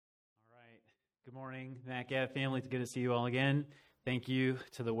Good morning, MacGab family. It's good to see you all again. Thank you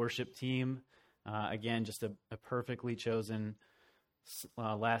to the worship team. Again, just a perfectly chosen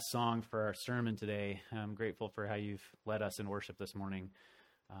last song for our sermon today. I'm grateful for how you've led us in worship this morning.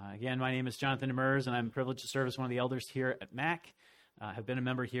 Again, my name is Jonathan Demers, and I'm privileged to serve as one of the elders here at Mac. Have been a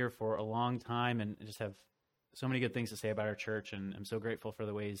member here for a long time and just have so many good things to say about our church, and I'm so grateful for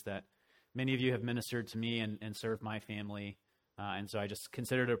the ways that many of you have ministered to me and served my family. And so I just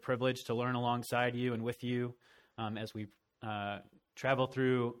consider it a privilege to learn alongside you and with you as we travel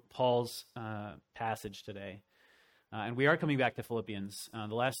through Paul's passage today. And we are coming back to Philippians.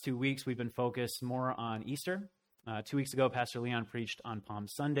 The last 2 weeks we've been focused more on Easter. 2 weeks ago, Pastor Leon preached on Palm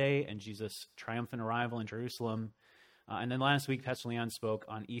Sunday and Jesus' triumphant arrival in Jerusalem. And then last week, Pastor Leon spoke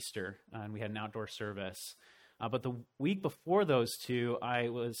on Easter, and we had an outdoor service. But the week before those two, I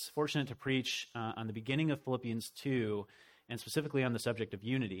was fortunate to preach on the beginning of Philippians 2, and specifically on the subject of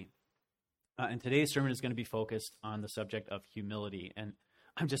unity. And today's sermon is going to be focused on the subject of humility. And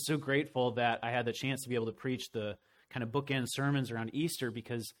I'm just so grateful that I had the chance to be able to preach the kind of bookend sermons around Easter,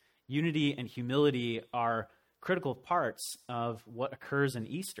 because unity and humility are critical parts of what occurs in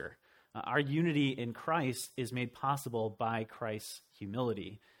Easter. Our unity in Christ is made possible by Christ's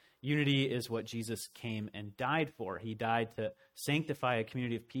humility. Unity is what Jesus came and died for. He died to sanctify a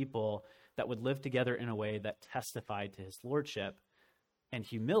community of people that would live together in a way that testified to his lordship. And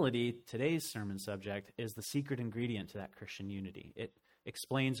humility, today's sermon subject, is the secret ingredient to that Christian unity. It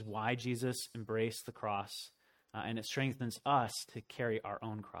explains why Jesus embraced the cross, and it strengthens us to carry our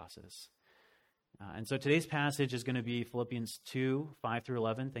own crosses. And so today's passage is going to be Philippians 2, 5 through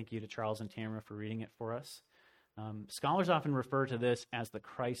 11. Thank you to Charles and Tamara for reading it for us. Scholars often refer to this as the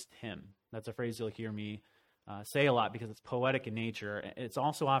Christ hymn. That's a phrase you'll hear me say a lot because it's poetic in nature. It's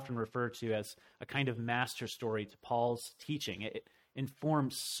also often referred to as a kind of master story to Paul's teaching. It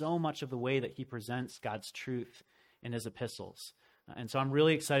informs so much of the way that he presents God's truth in his epistles. And so I'm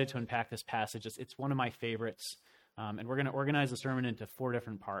really excited to unpack this passage. It's one of my favorites. And we're going to organize the sermon into 4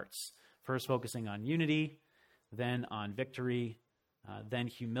 different parts. First, focusing on unity, then on victory, then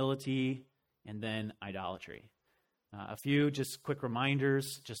humility, and then idolatry. A few just quick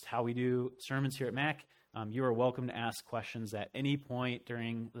reminders, just how we do sermons here at Mac. You are welcome to ask questions at any point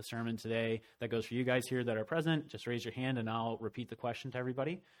during the sermon today. That goes for you guys here that are present. Just raise your hand and I'll repeat the question to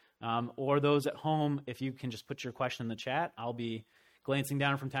everybody. Or those at home, if you can just put your question in the chat, I'll be glancing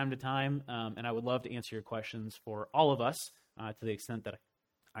down from time to time, and I would love to answer your questions for all of us to the extent that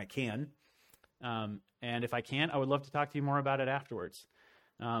I can. And if I can't, I would love to talk to you more about it afterwards.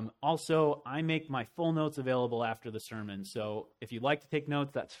 Also, I make my full notes available after the sermon, so if you'd like to take notes,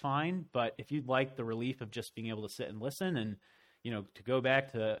 that's fine, but if you'd like the relief of just being able to sit and listen and, to go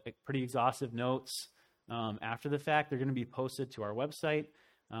back to pretty exhaustive notes after the fact, they're going to be posted to our website,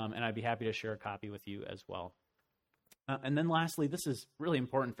 and I'd be happy to share a copy with you as well. And then lastly, this is really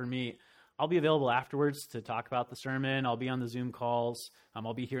important for me. I'll be available afterwards to talk about the sermon. I'll be on the Zoom calls.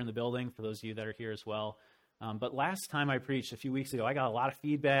 I'll be here in the building for those of you that are here as well. But last time I preached a few weeks ago, I got a lot of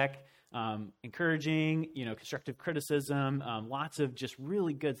feedback, encouraging, constructive criticism, lots of just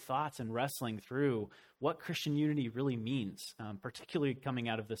really good thoughts and wrestling through what Christian unity really means, particularly coming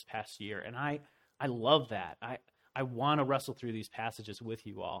out of this past year. And I love that. I want to wrestle through these passages with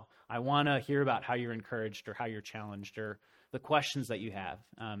you all. I want to hear about how you're encouraged or how you're challenged or the questions that you have.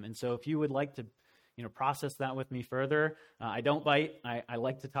 And so if you would like to process that with me further. I don't bite. I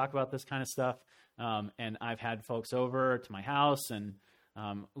like to talk about this kind of stuff. And I've had folks over to my house, and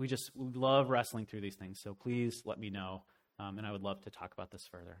we love wrestling through these things. So please let me know, and I would love to talk about this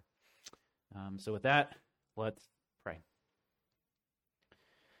further. So with that, let's pray.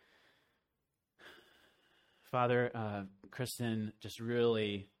 Father, Kristen just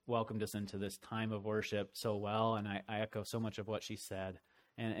really welcomed us into this time of worship so well, and I echo so much of what she said.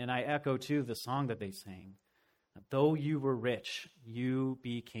 And I echo, too, the song that they sang. Though you were rich, you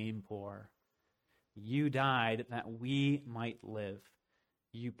became poor. You died that we might live.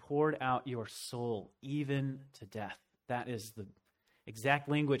 You poured out your soul even to death. That is the exact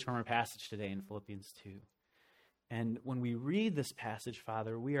language from our passage today in Philippians 2. And when we read this passage,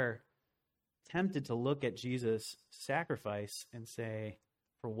 Father, we are tempted to look at Jesus' sacrifice and say,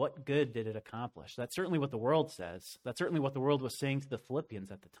 for what good did it accomplish? That's certainly what the world says. That's certainly what the world was saying to the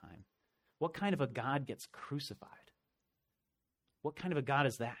Philippians at the time. What kind of a God gets crucified? What kind of a God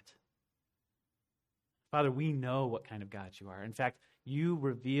is that? Father, we know what kind of God you are. In fact, you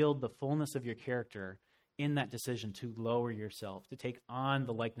revealed the fullness of your character in that decision to lower yourself, to take on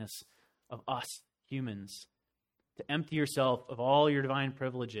the likeness of us humans, to empty yourself of all your divine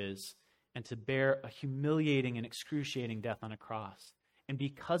privileges, and to bear a humiliating and excruciating death on a cross. And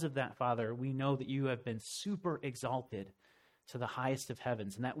because of that, Father, we know that you have been super exalted to the highest of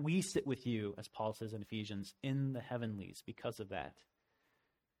heavens, and that we sit with you, as Paul says in Ephesians, in the heavenlies because of that.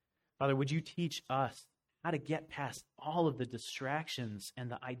 Father, would you teach us how to get past all of the distractions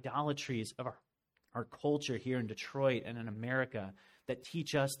and the idolatries of our culture here in Detroit and in America that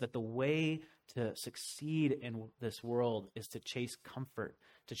teach us that the way to succeed in this world is to chase comfort,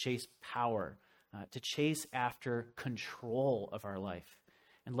 to chase power, to chase after control of our life.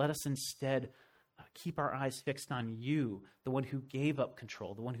 And let us instead keep our eyes fixed on you, the one who gave up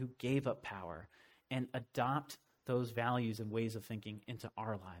control, the one who gave up power, and adopt those values and ways of thinking into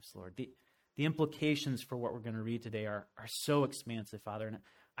our lives, Lord. The implications for what we're going to read today are so expansive, Father, and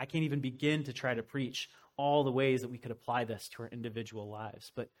I can't even begin to try to preach all the ways that we could apply this to our individual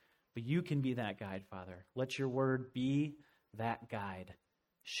lives, but you can be that guide, Father. Let your word be that guide.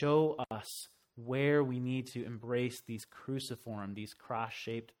 Show us where we need to embrace these cruciform, these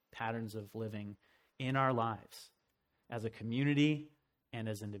cross-shaped patterns of living in our lives as a community and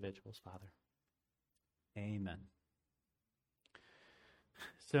as individuals, Father. Amen.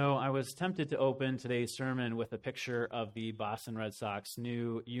 So I was tempted to open today's sermon with a picture of the Boston Red Sox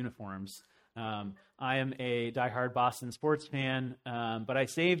new uniforms. I am a diehard Boston sports fan, but I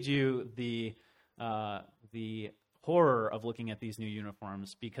saved you the horror of looking at these new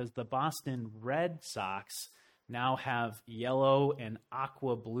uniforms because the Boston Red Sox now have yellow and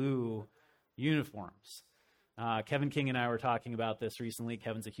aqua blue uniforms. Kevin King and I were talking about this recently.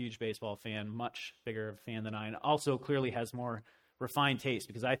 Kevin's a huge baseball fan, much bigger fan than I, and also clearly has more refined taste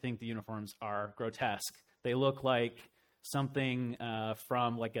because I think the uniforms are grotesque. They look like something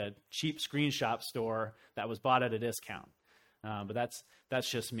from like a cheap screen shop store that was bought at a discount. But that's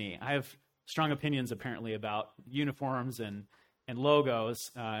just me. I have strong opinions apparently about uniforms and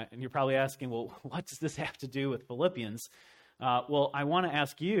logos. And you're probably asking, well, what does this have to do with Philippians? Well, I want to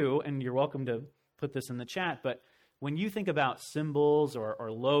ask you, and you're welcome to put this in the chat, but when you think about symbols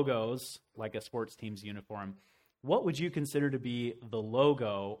or logos, like a sports team's uniform, what would you consider to be the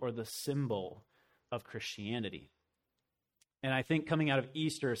logo or the symbol of Christianity? And I think coming out of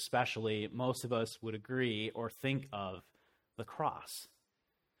Easter especially, most of us would agree or think of the cross.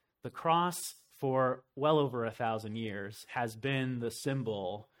 The cross for well over 1,000 years has been the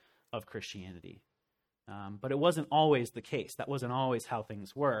symbol of Christianity. But it wasn't always the case. That wasn't always how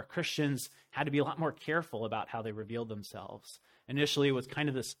things were. Christians had to be a lot more careful about how they revealed themselves. Initially, it was kind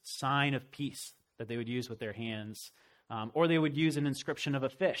of this sign of peace that they would use with their hands, or they would use an inscription of a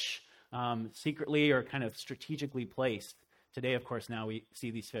fish, secretly or kind of strategically placed. Today, of course, now we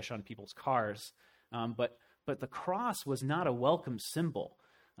see these fish on people's cars. But the cross was not a welcome symbol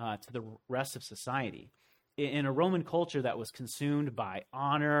to the rest of society. In a Roman culture that was consumed by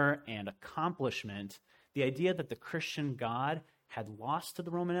honor and accomplishment, the idea that the Christian God had lost to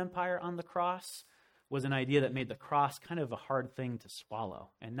the Roman Empire on the cross was an idea that made the cross kind of a hard thing to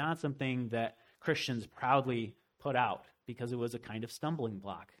swallow, and not something that Christians proudly put out because it was a kind of stumbling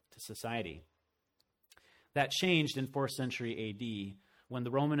block to society. That changed in 4th century AD when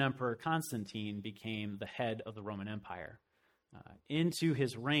the Roman Emperor Constantine became the head of the Roman Empire. Into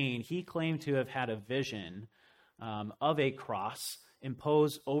his reign, he claimed to have had a vision of a cross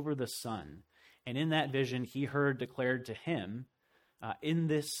imposed over the sun. And in that vision, he heard declared to him, in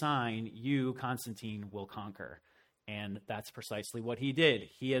this sign, you, Constantine, will conquer. And that's precisely what he did.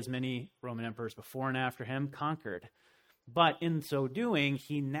 He, as many Roman emperors before and after him, conquered. But in so doing,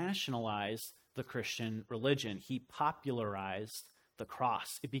 he nationalized the Christian religion. He popularized the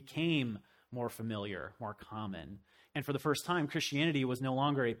cross. It became more familiar, more common. And for the first time, Christianity was no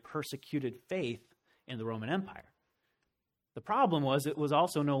longer a persecuted faith in the Roman Empire. The problem was it was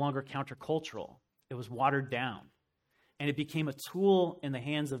also no longer countercultural. It was watered down. And it became a tool in the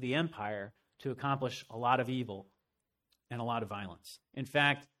hands of the empire to accomplish a lot of evil and a lot of violence. In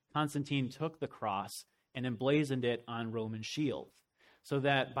fact, Constantine took the cross and emblazoned it on Roman shields, so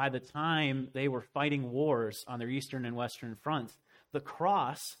that by the time they were fighting wars on their eastern and western fronts, the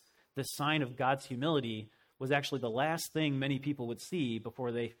cross, the sign of God's humility, was actually the last thing many people would see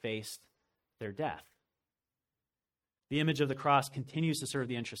before they faced their death. The image of the cross continues to serve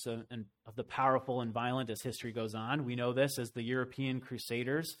the interests of the powerful and violent as history goes on. We know this as the European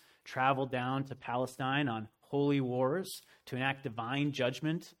Crusaders traveled down to Palestine on holy wars to enact divine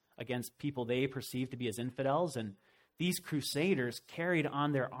judgment against people they perceived to be as infidels. And these Crusaders carried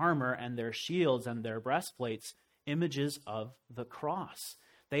on their armor and their shields and their breastplates images of the cross.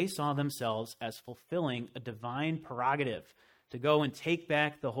 They saw themselves as fulfilling a divine prerogative to go and take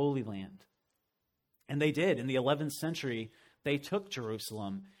back the Holy Land. And they did. In the 11th century, they took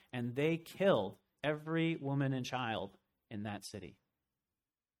Jerusalem and they killed every woman and child in that city.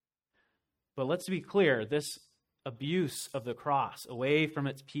 But let's be clear, this abuse of the cross away from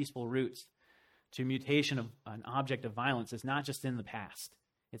its peaceful roots to mutation of an object of violence is not just in the past.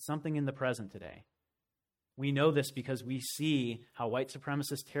 It's something in the present today. We know this because we see how white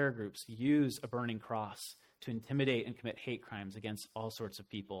supremacist terror groups use a burning cross to intimidate and commit hate crimes against all sorts of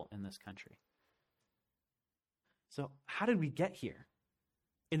people in this country. So how did we get here?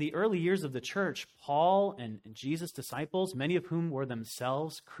 In the early years of the church, Paul and Jesus' disciples, many of whom were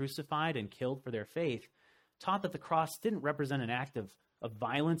themselves crucified and killed for their faith, taught that the cross didn't represent an act of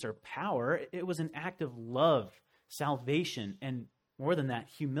violence or power. It was an act of love, salvation, and more than that,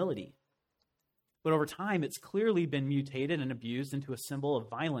 humility. But over time, it's clearly been mutated and abused into a symbol of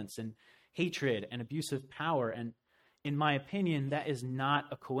violence and hatred and abusive power. And in my opinion, that is not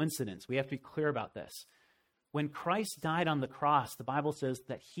a coincidence. We have to be clear about this. When Christ died on the cross, the Bible says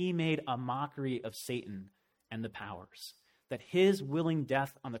that he made a mockery of Satan and the powers, that his willing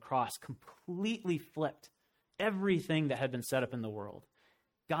death on the cross completely flipped everything that had been set up in the world.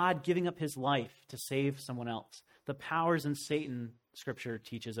 God giving up his life to save someone else. The powers in Satan, Scripture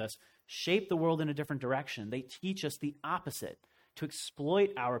teaches us, shape the world in a different direction. They teach us the opposite, to exploit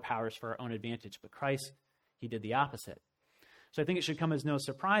our powers for our own advantage. But Christ, he did the opposite. So I think it should come as no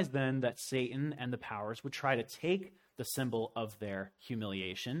surprise then that Satan and the powers would try to take the symbol of their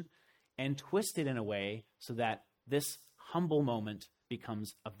humiliation and twist it in a way so that this humble moment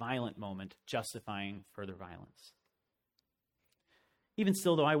becomes a violent moment, justifying further violence. Even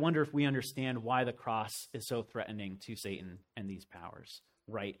still, though, I wonder if we understand why the cross is so threatening to Satan and these powers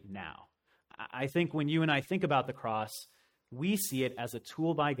right now. I think when you and I think about the cross, we see it as a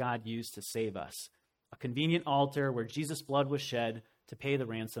tool by God used to save us, a convenient altar where Jesus' blood was shed to pay the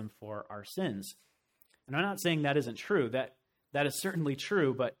ransom for our sins. And I'm not saying that isn't true. That is certainly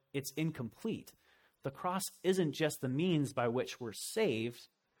true, but it's incomplete. The cross isn't just the means by which we're saved.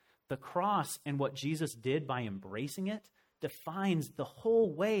 The cross and what Jesus did by embracing it defines the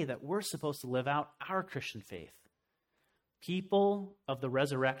whole way that we're supposed to live out our Christian faith. People of the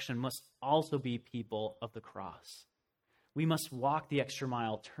resurrection must also be people of the cross. We must walk the extra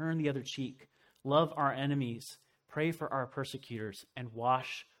mile, turn the other cheek, love our enemies, pray for our persecutors, and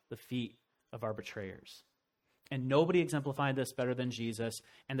wash the feet of our betrayers. And nobody exemplified this better than Jesus,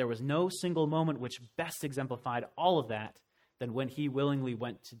 and there was no single moment which best exemplified all of that than when he willingly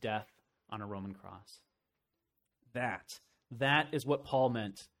went to death on a Roman cross. That is what Paul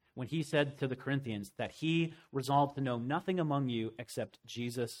meant when he said to the Corinthians that he resolved to know nothing among you except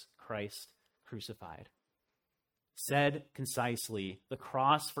Jesus Christ crucified. Said concisely, the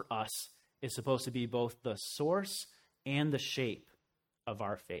cross for us is supposed to be both the source and the shape of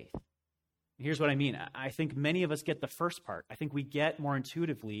our faith. Here's what I mean. I think many of us get the first part. I think we get more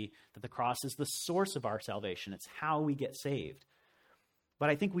intuitively that the cross is the source of our salvation. It's how we get saved.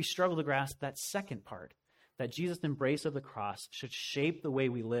 But I think we struggle to grasp that second part, that Jesus' embrace of the cross should shape the way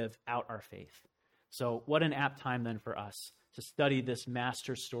we live out our faith. So what an apt time then for us to study this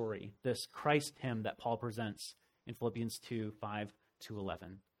master story, this Christ hymn that Paul presents in Philippians 2, 5-11.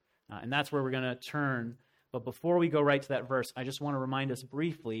 And that's where we're going to turn. But before we go right to that verse, I just want to remind us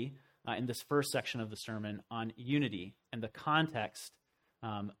briefly in this first section of the sermon on unity and the context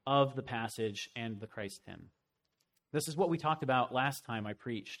of the passage and the Christ hymn. This is what we talked about last time I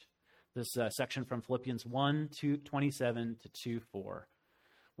preached, this section from Philippians 1, 27 to 2:4,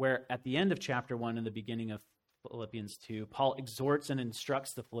 where at the end of chapter 1 and the beginning of Philippians 2, Paul exhorts and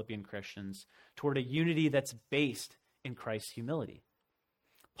instructs the Philippian Christians toward a unity that's based in Christ's humility.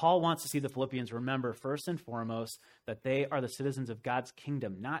 Paul wants to see the Philippians remember first and foremost that they are the citizens of God's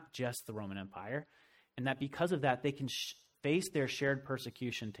kingdom, not just the Roman Empire, and that because of that, they can face their shared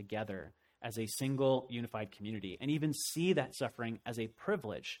persecution together as a single unified community, and even see that suffering as a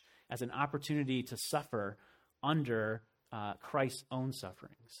privilege, as an opportunity to suffer under Christ's own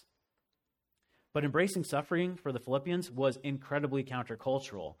sufferings. But embracing suffering for the Philippians was incredibly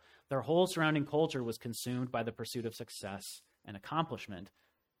countercultural. Their whole surrounding culture was consumed by the pursuit of success and accomplishment.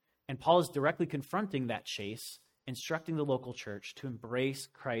 And Paul is directly confronting that chase, instructing the local church to embrace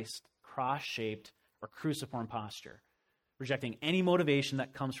Christ's cross-shaped or cruciform posture, rejecting any motivation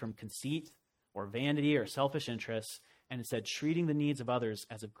that comes from conceit or vanity or selfish interests, and instead treating the needs of others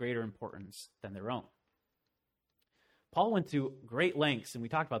as of greater importance than their own. Paul went to great lengths, and we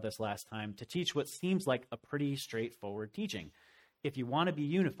talked about this last time, to teach what seems like a pretty straightforward teaching. If you want to be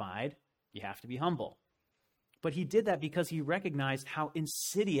unified, you have to be humble. But he did that because he recognized how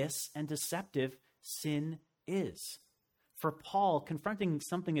insidious and deceptive sin is. For Paul, confronting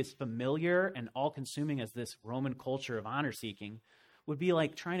something as familiar and all-consuming as this Roman culture of honor-seeking would be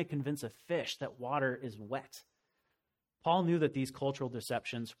like trying to convince a fish that water is wet. Paul knew that these cultural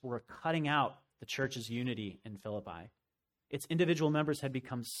deceptions were cutting out the church's unity in Philippi. Its individual members had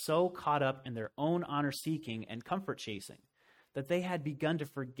become so caught up in their own honor-seeking and comfort-chasing that they had begun to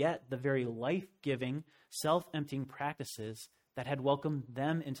forget the very life-giving, self-emptying practices that had welcomed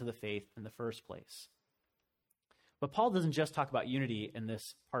them into the faith in the first place. But Paul doesn't just talk about unity in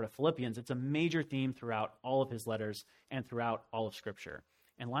this part of Philippians. It's a major theme throughout all of his letters and throughout all of Scripture.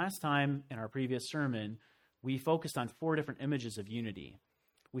 And last time in our previous sermon, we focused on 4 different images of unity.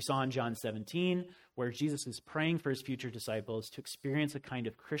 We saw in John 17, where Jesus is praying for his future disciples to experience a kind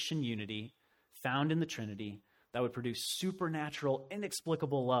of Christian unity found in the Trinity that would produce supernatural,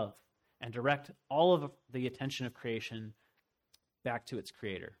 inexplicable love and direct all of the attention of creation back to its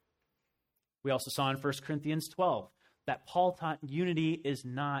creator. We also saw in 1 Corinthians 12 that Paul taught unity is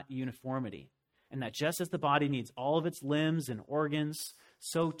not uniformity, and that just as the body needs all of its limbs and organs,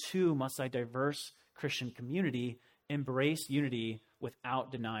 so too must a diverse Christian community embrace unity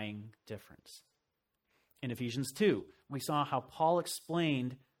without denying difference. In Ephesians 2, we saw how Paul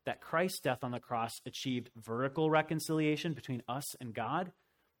explained that Christ's death on the cross achieved vertical reconciliation between us and God,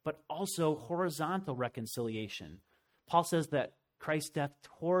 but also horizontal reconciliation. Paul says that Christ's death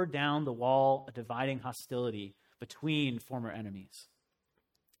tore down the wall of dividing hostility between former enemies.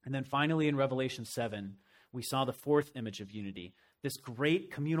 And then finally in Revelation 7, we saw the 4th image of unity, this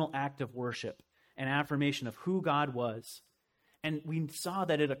great communal act of worship, an affirmation of who God was. And we saw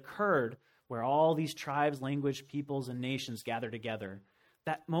that it occurred where all these tribes, language, peoples, and nations gathered together.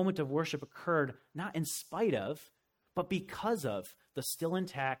 That moment of worship occurred not in spite of, but because of the still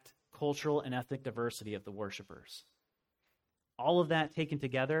intact cultural and ethnic diversity of the worshipers. All of that taken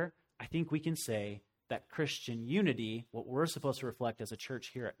together, I think we can say that Christian unity, what we're supposed to reflect as a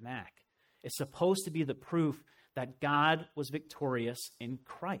church here at MAC, is supposed to be the proof that God was victorious in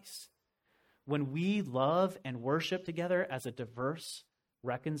Christ. When we love and worship together as a diverse,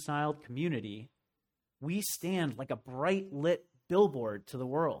 reconciled community, we stand like a bright lit billboard to the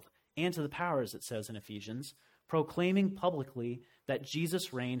world and to the powers, it says in Ephesians, proclaiming publicly that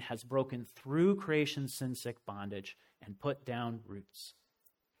Jesus' reign has broken through creation's sin-sick bondage and put down roots.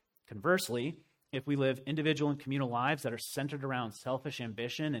 Conversely, if we live individual and communal lives that are centered around selfish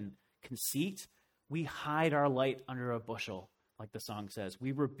ambition and conceit, we hide our light under a bushel, like the song says.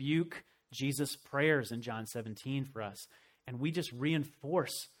 We rebuke Jesus' prayers in John 17 for us, and we just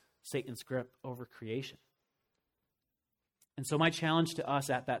reinforce Satan's grip over creation. And so my challenge to us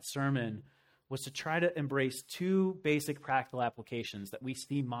at that sermon was to try to embrace 2 basic practical applications that we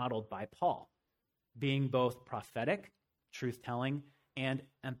see modeled by Paul, being both prophetic, truth-telling, and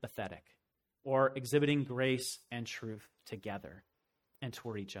empathetic, or exhibiting grace and truth together and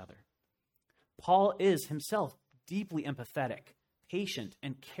toward each other. Paul is himself deeply empathetic, patient,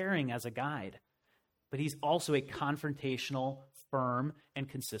 and caring as a guide, but he's also a confrontational, firm, and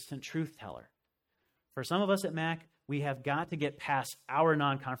consistent truth teller. For some of us at MAC, we have got to get past our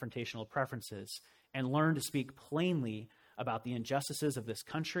non-confrontational preferences and learn to speak plainly about the injustices of this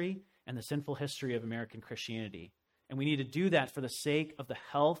country and the sinful history of American Christianity. And we need to do that for the sake of the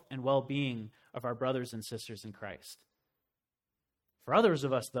health and well-being of our brothers and sisters in Christ. For others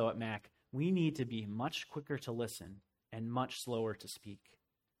of us, though, at MAC, we need to be much quicker to listen and much slower to speak,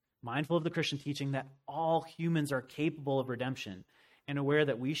 mindful of the Christian teaching that all humans are capable of redemption and aware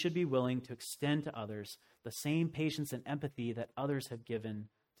that we should be willing to extend to others the same patience and empathy that others have given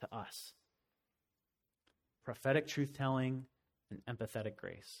to us. Prophetic truth-telling and empathetic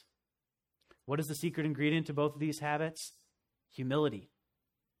grace. What is the secret ingredient to both of these habits? Humility.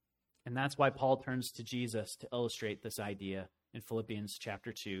 And that's why Paul turns to Jesus to illustrate this idea in Philippians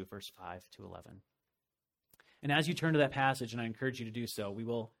chapter 2, verse 5 to 11. And as you turn to that passage, and I encourage you to do so, we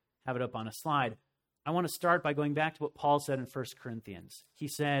will have it up on a slide. I want to start by going back to what Paul said in 1 Corinthians. He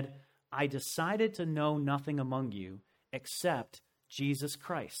said, I decided to know nothing among you except Jesus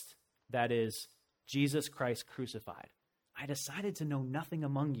Christ. That is, Jesus Christ crucified. I decided to know nothing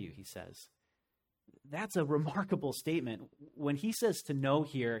among you, he says. That's a remarkable statement. When he says to know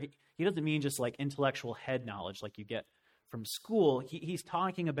here, he doesn't mean just like intellectual head knowledge like you get from school. He's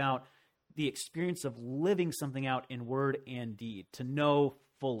talking about the experience of living something out in word and deed, to know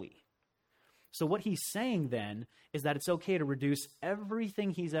fully. So what he's saying then is that it's okay to reduce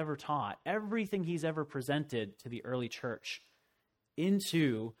everything he's ever taught, everything he's ever presented to the early church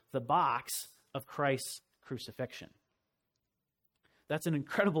into the box of Christ's crucifixion. That's an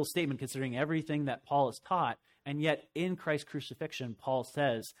incredible statement considering everything that Paul has taught, and yet in Christ's crucifixion, Paul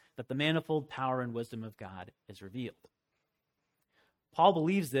says that the manifold power and wisdom of God is revealed. Paul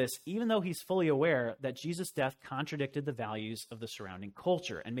believes this even though he's fully aware that Jesus' death contradicted the values of the surrounding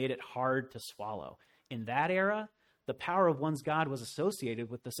culture and made it hard to swallow. In that era, the power of one's God was associated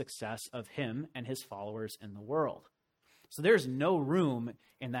with the success of him and his followers in the world. So there's no room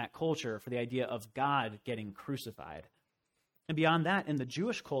in that culture for the idea of God getting crucified. And beyond that, in the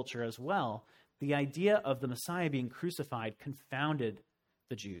Jewish culture as well, the idea of the Messiah being crucified confounded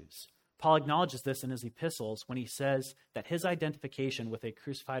the Jews. Paul acknowledges this in his epistles when he says that his identification with a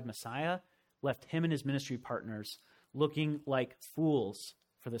crucified Messiah left him and his ministry partners looking like fools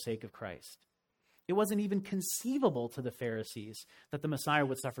for the sake of Christ. It wasn't even conceivable to the Pharisees that the Messiah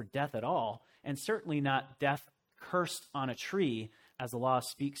would suffer death at all, and certainly not death cursed on a tree, as the law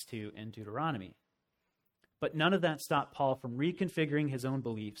speaks to in Deuteronomy. But none of that stopped Paul from reconfiguring his own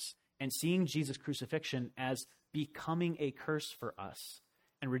beliefs and seeing Jesus' crucifixion as becoming a curse for us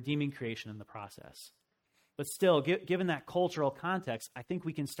and redeeming creation in the process. But still, given that cultural context, I think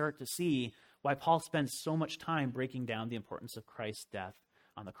we can start to see why Paul spends so much time breaking down the importance of Christ's death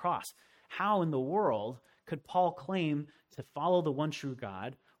on the cross. How in the world could Paul claim to follow the one true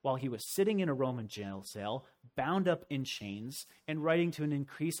God while he was sitting in a Roman jail cell, bound up in chains, and writing to an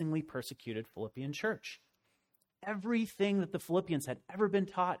increasingly persecuted Philippian church? Everything that the Philippians had ever been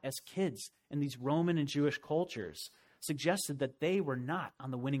taught as kids in these Roman and Jewish cultures suggested that they were not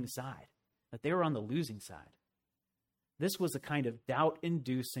on the winning side, that they were on the losing side. This was a kind of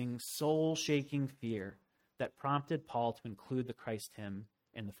doubt-inducing, soul-shaking fear that prompted Paul to include the Christ hymn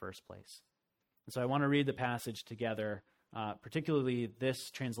in the first place. And so I want to read the passage together, particularly this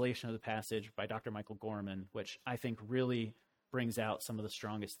translation of the passage by Dr. Michael Gorman, which I think really brings out some of the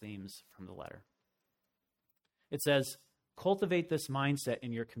strongest themes from the letter. It says, "Cultivate this mindset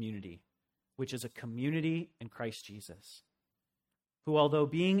in your community, which is a community in Christ Jesus, who, although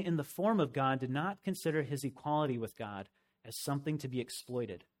being in the form of God, did not consider his equality with God as something to be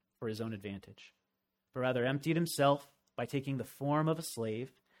exploited for his own advantage, but rather emptied himself by taking the form of a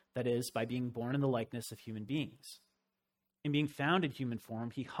slave, that is, by being born in the likeness of human beings. In being found in human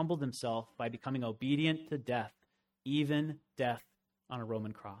form, he humbled himself by becoming obedient to death, even death on a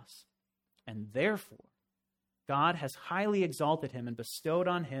Roman cross. And therefore, God has highly exalted him and bestowed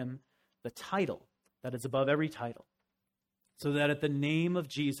on him the title that is above every title, so that at the name of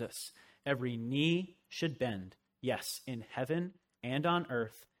Jesus, every knee should bend, yes, in heaven and on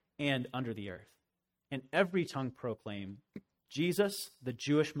earth and under the earth, and every tongue proclaim, Jesus, the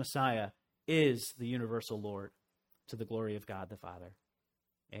Jewish Messiah, is the universal Lord, to the glory of God the Father.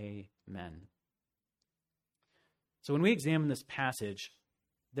 Amen." So when we examine this passage,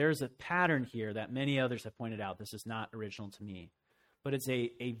 there's a pattern here that many others have pointed out. This is not original to me, but it's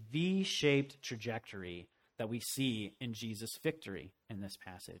a V-shaped trajectory that we see in Jesus' victory in this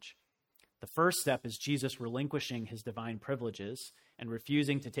passage. The first step is Jesus relinquishing his divine privileges and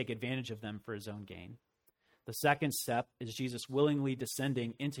refusing to take advantage of them for his own gain. The second step is Jesus willingly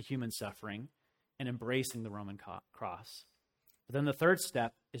descending into human suffering and embracing the Roman cross. But then the third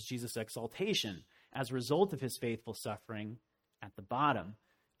step is Jesus' exaltation. As a result of his faithful suffering, at the bottom,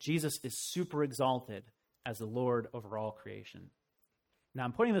 Jesus is super exalted as the Lord over all creation. Now,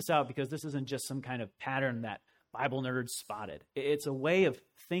 I'm pointing this out because this isn't just some kind of pattern that Bible nerds spotted. It's a way of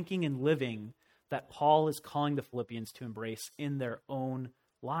thinking and living that Paul is calling the Philippians to embrace in their own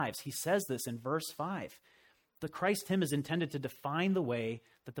lives. He says this in verse 5. The Christ hymn is intended to define the way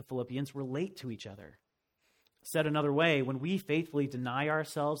that the Philippians relate to each other. Said another way, when we faithfully deny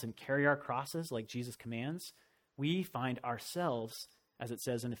ourselves and carry our crosses like Jesus commands, we find ourselves, as it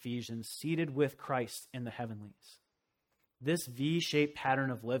says in Ephesians, seated with Christ in the heavenlies. This V-shaped pattern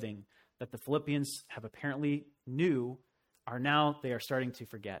of living that the Philippians have apparently knew they are starting to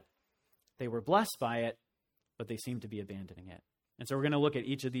forget. They were blessed by it, but they seem to be abandoning it. And so we're going to look at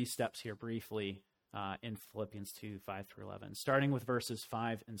each of these steps here briefly in Philippians 2, 5 through 11, starting with verses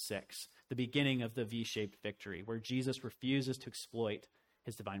 5 and 6, the beginning of the V-shaped victory, where Jesus refuses to exploit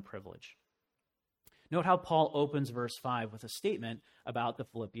his divine privilege. Note how Paul opens verse 5 with a statement about the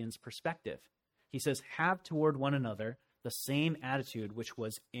Philippians' perspective. He says, "Have toward one another the same attitude which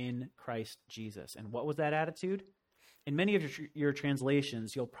was in Christ Jesus." And what was that attitude? In many of your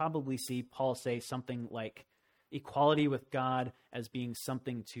translations, you'll probably see Paul say something like equality with God as being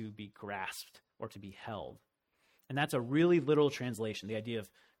something to be grasped or to be held. And that's a really literal translation, the idea of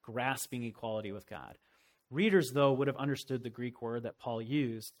grasping equality with God. Readers, though, would have understood the Greek word that Paul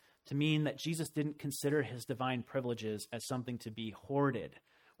used to mean that Jesus didn't consider his divine privileges as something to be hoarded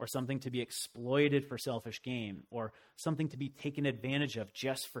or something to be exploited for selfish gain or something to be taken advantage of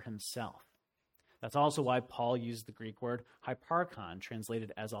just for himself. That's also why Paul used the Greek word hyparchon,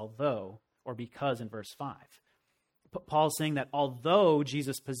 translated as although or because in verse 5. Paul's saying that although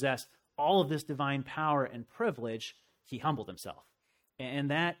Jesus possessed all of this divine power and privilege, he humbled himself. And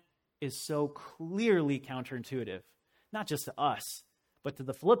that is so clearly counterintuitive not just to us, but to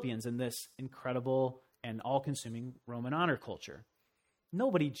the Philippians in this incredible and all-consuming Roman honor culture.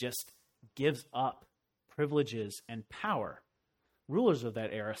 Nobody just gives up privileges and power. Rulers of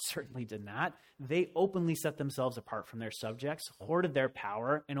that era certainly did not. They openly set themselves apart from their subjects, hoarded their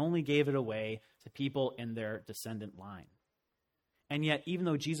power, and only gave it away to people in their descendant line. And yet, even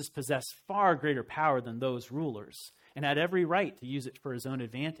though Jesus possessed far greater power than those rulers and had every right to use it for his own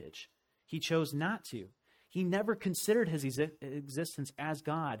advantage, he chose not to. He never considered his existence as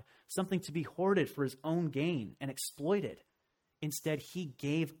God something to be hoarded for his own gain and exploited. Instead, he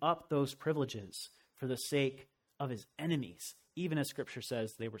gave up those privileges for the sake of his enemies, even as Scripture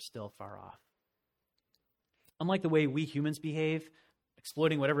says they were still far off. Unlike the way we humans behave,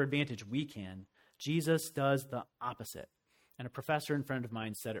 exploiting whatever advantage we can, Jesus does the opposite. And a professor and friend of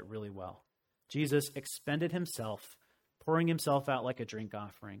mine said it really well. Jesus expended himself, pouring himself out like a drink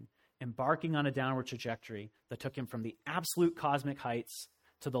offering, embarking on a downward trajectory that took him from the absolute cosmic heights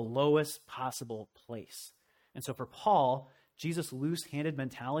to the lowest possible place. And so for Paul, Jesus' loose-handed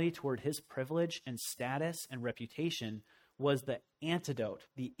mentality toward his privilege and status and reputation was the antidote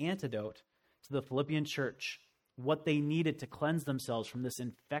to the Philippian church, what they needed to cleanse themselves from this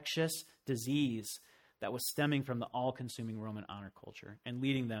infectious disease that was stemming from the all-consuming Roman honor culture and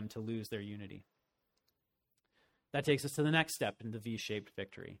leading them to lose their unity. That takes us to the next step in the V-shaped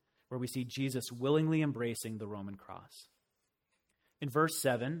victory, where we see Jesus willingly embracing the Roman cross. In verse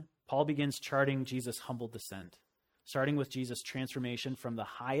 7, Paul begins charting Jesus' humble descent, starting with Jesus' transformation from the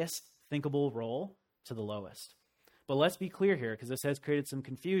highest thinkable role to the lowest. But let's be clear here, because this has created some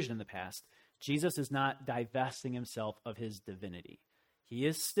confusion in the past. Jesus is not divesting himself of his divinity. He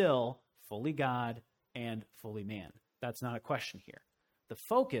is still fully God and fully man. That's not a question here. The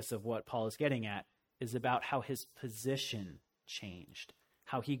focus of what Paul is getting at is about how his position changed,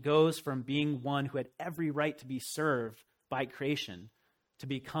 how he goes from being one who had every right to be served by creation to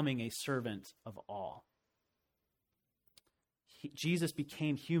becoming a servant of all. Jesus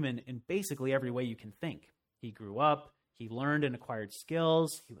became human in basically every way you can think. He grew up, he learned and acquired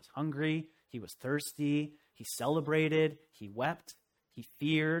skills, he was hungry, he was thirsty, he celebrated, he wept, he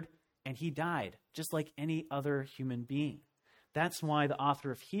feared, and he died, just like any other human being. That's why the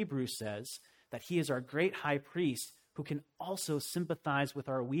author of Hebrews says that he is our great high priest who can also sympathize with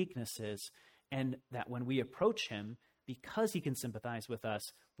our weaknesses, and that when we approach him, because he can sympathize with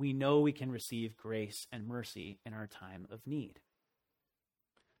us, we know we can receive grace and mercy in our time of need.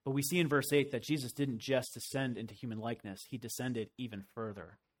 But we see in verse 8 that Jesus didn't just descend into human likeness, he descended even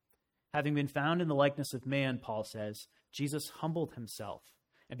further. Having been found in the likeness of man, Paul says, Jesus humbled himself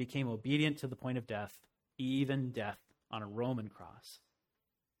and became obedient to the point of death, even death on a Roman cross.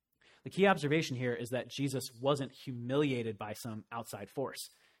 The key observation here is that Jesus wasn't humiliated by some outside force.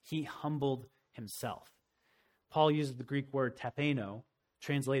 He humbled himself. Paul uses the Greek word tapeno,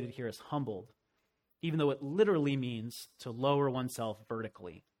 translated here as humbled, even though it literally means to lower oneself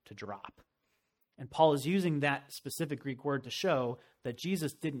vertically, to drop. And Paul is using that specific Greek word to show that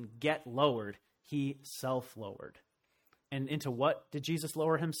Jesus didn't get lowered, he self-lowered. And into what did Jesus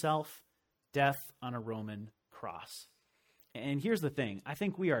lower himself? Death on a Roman cross. And here's the thing. I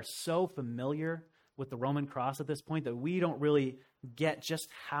think we are so familiar with the Roman cross at this point that we don't really get just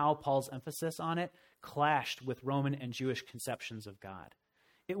how Paul's emphasis on it clashed with Roman and Jewish conceptions of God.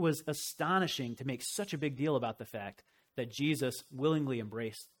 It was astonishing to make such a big deal about the fact that Jesus willingly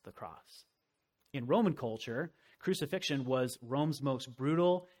embraced the cross. In Roman culture, crucifixion was Rome's most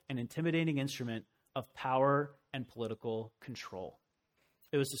brutal and intimidating instrument of power and political control.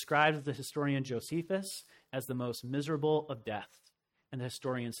 It was described by the historian Josephus as the most miserable of death, and the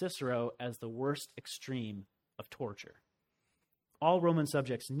historian Cicero as the worst extreme of torture. All Roman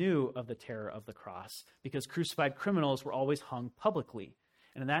subjects knew of the terror of the cross because crucified criminals were always hung publicly.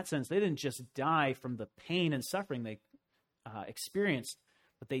 And in that sense, they didn't just die from the pain and suffering they experienced,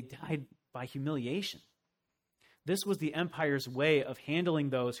 but they died by humiliation. This was the empire's way of handling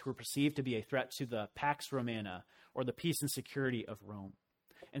those who were perceived to be a threat to the Pax Romana, or the peace and security of Rome.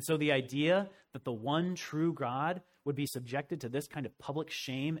 And so the idea that the one true God would be subjected to this kind of public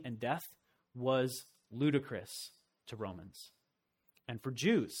shame and death was ludicrous to Romans. And for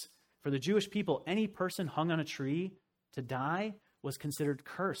Jews, for the Jewish people, any person hung on a tree to die was considered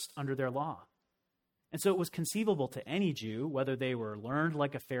cursed under their law. And so it was conceivable to any Jew, whether they were learned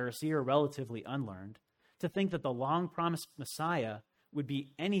like a Pharisee or relatively unlearned, to think that the long-promised Messiah would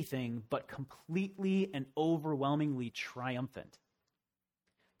be anything but completely and overwhelmingly triumphant.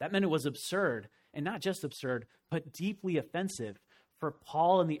 That meant it was absurd, and not just absurd, but deeply offensive for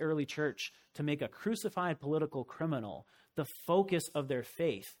Paul and the early church to make a crucified political criminal the focus of their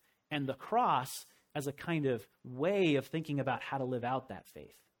faith, and the cross as a kind of way of thinking about how to live out that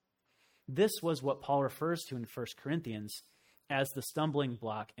faith. This was what Paul refers to in 1 Corinthians as the stumbling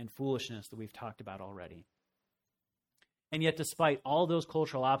block and foolishness that we've talked about already. And yet, despite all those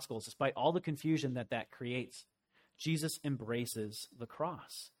cultural obstacles, despite all the confusion that creates, Jesus embraces the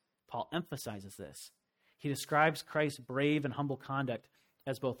cross. Paul emphasizes this. He describes Christ's brave and humble conduct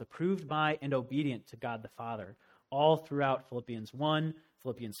as both approved by and obedient to God the Father, all throughout Philippians 1,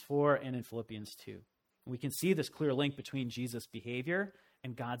 Philippians 4, and in Philippians 2. We can see this clear link between Jesus' behavior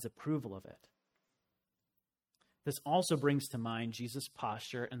and God's approval of it. This also brings to mind Jesus'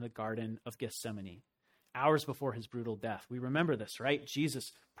 posture in the Garden of Gethsemane, hours before his brutal death. We remember this, right?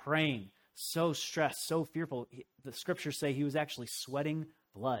 Jesus praying, so stressed, so fearful. The scriptures say he was actually sweating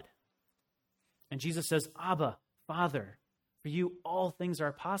blood. And Jesus says, Abba, Father, for you all things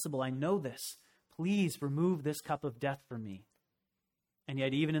are possible. I know this. Please remove this cup of death from me. And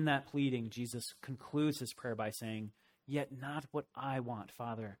yet, even in that pleading, Jesus concludes his prayer by saying, yet not what I want,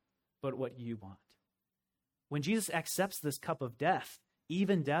 Father, but what you want. When Jesus accepts this cup of death,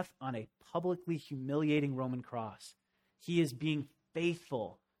 even death on a publicly humiliating Roman cross, he is being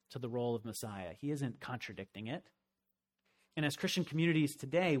faithful to the role of Messiah. He isn't contradicting it. And as Christian communities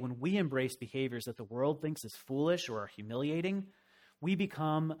today, when we embrace behaviors that the world thinks is foolish or are humiliating, we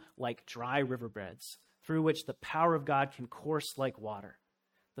become like dry riverbeds through which the power of God can course like water.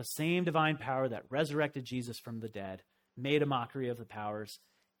 The same divine power that resurrected Jesus from the dead, made a mockery of the powers,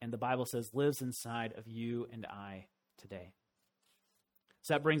 and the Bible says lives inside of you and I today.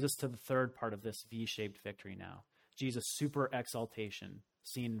 So that brings us to the third part of this V-shaped victory now, Jesus' super exaltation,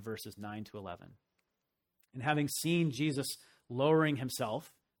 seen in verses 9 to 11. And having seen Jesus lowering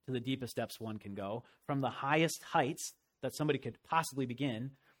himself to the deepest depths one can go, from the highest heights that somebody could possibly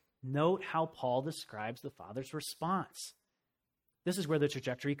begin, note how Paul describes the Father's response. This is where the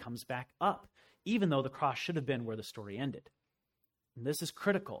trajectory comes back up, even though the cross should have been where the story ended. And this is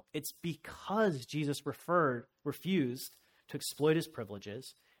critical. It's because Jesus refused to exploit his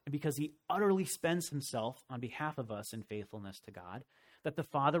privileges, and because he utterly spends himself on behalf of us in faithfulness to God, that the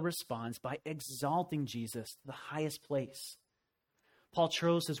Father responds by exalting Jesus to the highest place. Paul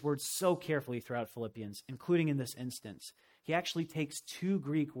chose his words so carefully throughout Philippians, including in this instance. He actually takes two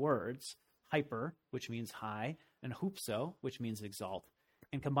Greek words, hyper, which means high, and hupso, which means exalt,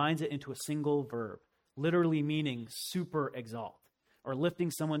 and combines it into a single verb, literally meaning super exalt, or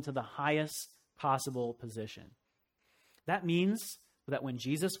lifting someone to the highest possible position. That means that when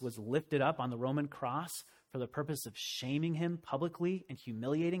Jesus was lifted up on the Roman cross for the purpose of shaming him publicly and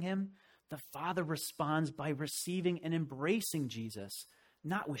humiliating him, the Father responds by receiving and embracing Jesus,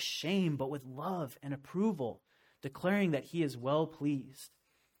 not with shame, but with love and approval, declaring that he is well pleased.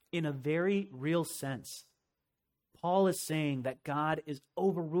 In a very real sense, Paul is saying that God is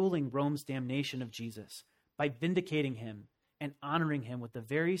overruling Rome's damnation of Jesus by vindicating him and honoring him with the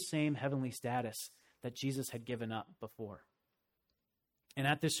very same heavenly status that Jesus had given up before. And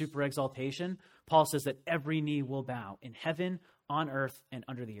at this super exaltation, Paul says that every knee will bow in heaven, on earth, and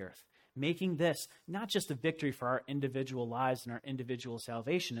under the earth, making this not just a victory for our individual lives and our individual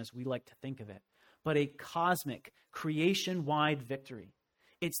salvation, as we like to think of it, but a cosmic, creation-wide victory.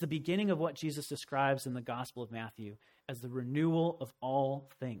 It's the beginning of what Jesus describes in the Gospel of Matthew as the renewal of all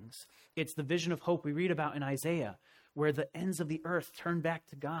things. It's the vision of hope we read about in Isaiah, where the ends of the earth turn back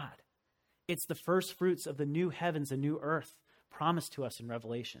to God. It's the first fruits of the new heavens and new earth promised to us in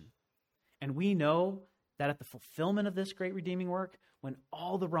Revelation. And we know that at the fulfillment of this great redeeming work, when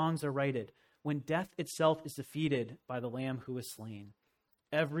all the wrongs are righted, when death itself is defeated by the Lamb who is slain,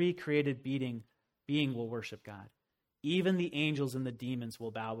 every created being will worship God. Even the angels and the demons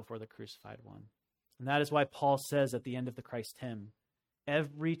will bow before the crucified one. And that is why Paul says at the end of the Christ hymn,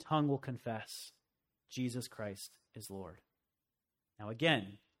 every tongue will confess Jesus Christ is Lord. Now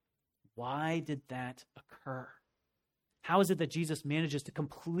again, why did that occur? How is it that Jesus manages to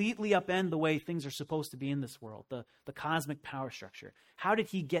completely upend the way things are supposed to be in this world, the cosmic power structure? How did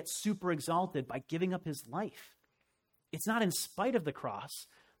he get super exalted by giving up his life? It's not in spite of the cross,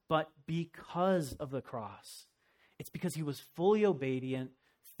 but because of the cross. It's because he was fully obedient,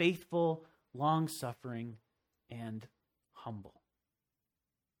 faithful, long-suffering, and humble.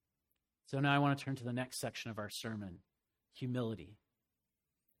 So now I want to turn to the next section of our sermon, humility.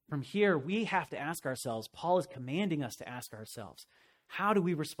 From here, we have to ask ourselves, Paul is commanding us to ask ourselves, how do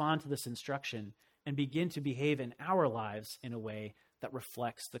we respond to this instruction and begin to behave in our lives in a way that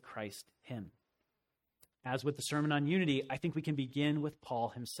reflects the Christ hymn? As with the Sermon on Unity, I think we can begin with Paul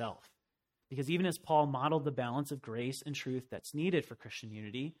himself. Because even as Paul modeled the balance of grace and truth that's needed for Christian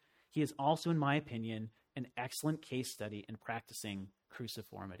unity, he is also, in my opinion, an excellent case study in practicing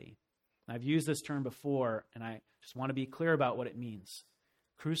cruciformity. I've used this term before, and I just want to be clear about what it means.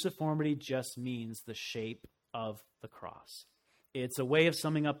 Cruciformity just means the shape of the cross. It's a way of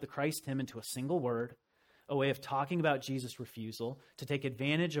summing up the Christ hymn into a single word, a way of talking about Jesus' refusal to take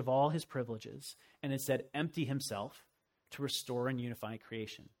advantage of all his privileges and instead empty himself to restore and unify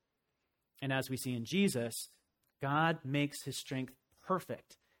creation. And as we see in Jesus, God makes his strength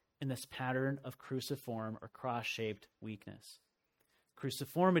perfect in this pattern of cruciform or cross-shaped weakness.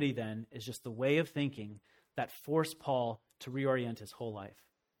 Cruciformity, then, is just the way of thinking that forced Paul to reorient his whole life.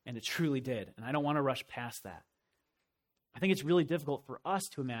 And it truly did. And I don't want to rush past that. I think it's really difficult for us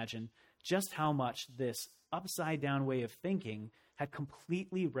to imagine just how much this upside-down way of thinking had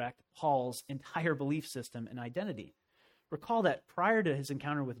completely wrecked Paul's entire belief system and identity. Recall that prior to his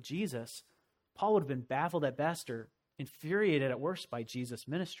encounter with Jesus, Paul would have been baffled at best or infuriated at worst by Jesus'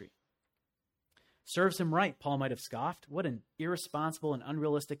 ministry. Serves him right, Paul might have scoffed. What an irresponsible and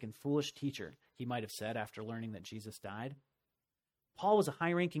unrealistic and foolish teacher, he might have said after learning that Jesus died. Paul was a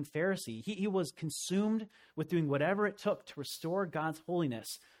high-ranking Pharisee. He was consumed with doing whatever it took to restore God's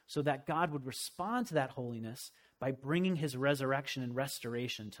holiness so that God would respond to that holiness by bringing his resurrection and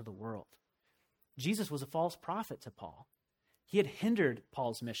restoration to the world. Jesus was a false prophet to Paul. He had hindered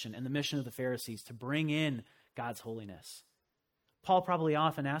Paul's mission and the mission of the Pharisees to bring in God's holiness. Paul probably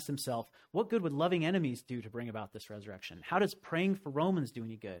often asked himself, what good would loving enemies do to bring about this resurrection? How does praying for Romans do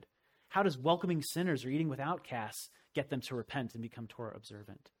any good? How does welcoming sinners or eating with outcasts get them to repent and become Torah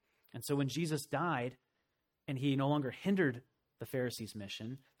observant? And so when Jesus died and he no longer hindered the Pharisees'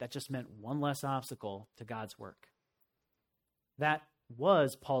 mission, that just meant one less obstacle to God's work. That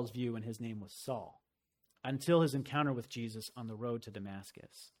was Paul's view when his name was Saul, until his encounter with Jesus on the road to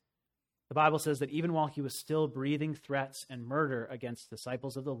Damascus. The Bible says that even while he was still breathing threats and murder against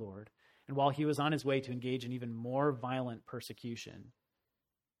disciples of the Lord, and while he was on his way to engage in even more violent persecution,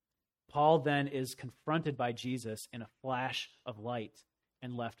 Paul then is confronted by Jesus in a flash of light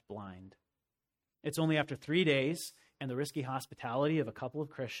and left blind. It's only after 3 days and the risky hospitality of a couple of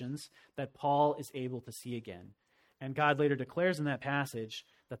Christians that Paul is able to see again. And God later declares in that passage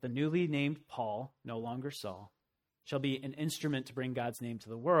that the newly named Paul, no longer Saul, shall be an instrument to bring God's name to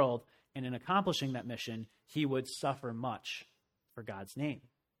the world, and in accomplishing that mission, he would suffer much for God's name.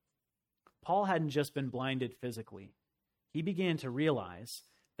 Paul hadn't just been blinded physically. He began to realize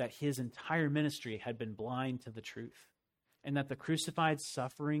that his entire ministry had been blind to the truth, and that the crucified,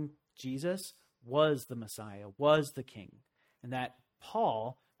 suffering Jesus was the Messiah, was the King, and that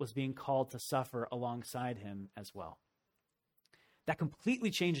Paul was being called to suffer alongside him as well. That completely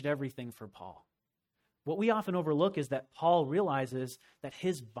changed everything for Paul. What we often overlook is that Paul realizes that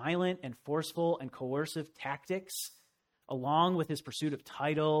his violent and forceful and coercive tactics, along with his pursuit of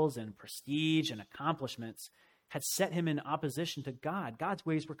titles and prestige and accomplishments, had set him in opposition to God. God's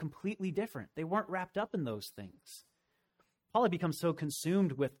ways were completely different. They weren't wrapped up in those things. Paul had become so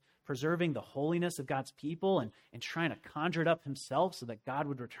consumed with preserving the holiness of God's people and trying to conjure it up himself so that God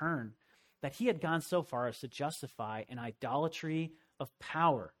would return, that he had gone so far as to justify an idolatry of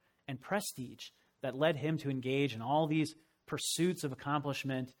power and prestige that led him to engage in all these pursuits of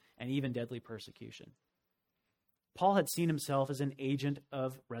accomplishment and even deadly persecution. Paul had seen himself as an agent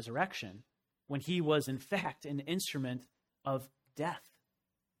of resurrection when he was, in fact, an instrument of death.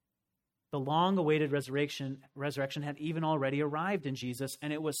 The long-awaited resurrection had even already arrived in Jesus,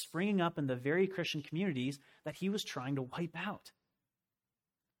 and it was springing up in the very Christian communities that he was trying to wipe out.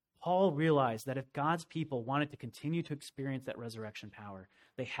 Paul realized that if God's people wanted to continue to experience that resurrection power,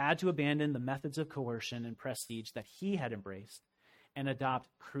 they had to abandon the methods of coercion and prestige that he had embraced and adopt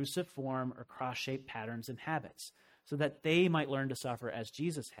cruciform or cross-shaped patterns and habits so that they might learn to suffer as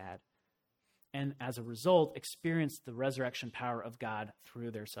Jesus had, and as a result, experience the resurrection power of God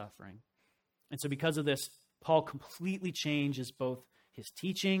through their suffering. And so because of this, Paul completely changes both his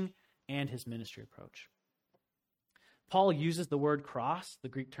teaching and his ministry approach. Paul uses the word cross, the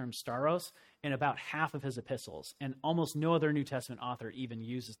Greek term staros, in about half of his epistles, and almost no other New Testament author even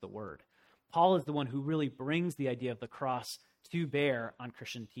uses the word. Paul is the one who really brings the idea of the cross to bear on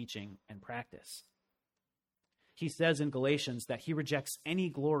Christian teaching and practice. He says in Galatians that he rejects any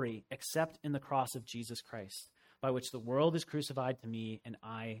glory except in the cross of Jesus Christ, by which the world is crucified to me and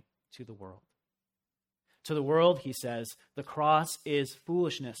I to the world. To the world, he says, the cross is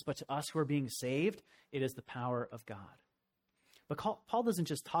foolishness, but to us who are being saved, it is the power of God. But Paul doesn't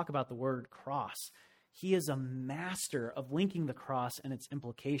just talk about the word cross. He is a master of linking the cross and its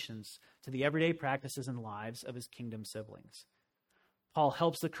implications to the everyday practices and lives of his kingdom siblings. Paul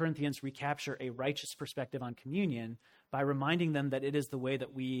helps the Corinthians recapture a righteous perspective on communion by reminding them that it is the way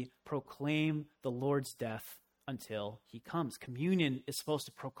that we proclaim the Lord's death until he comes. Communion is supposed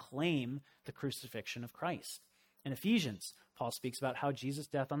to proclaim the crucifixion of Christ. In Ephesians, Paul speaks about how Jesus'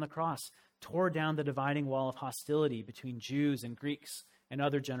 death on the cross tore down the dividing wall of hostility between Jews and Greeks and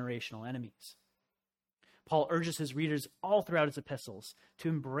other generational enemies. Paul urges his readers all throughout his epistles to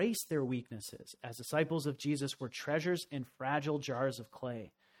embrace their weaknesses, as disciples of Jesus were treasures in fragile jars of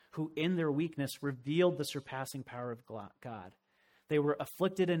clay, who in their weakness revealed the surpassing power of God. They were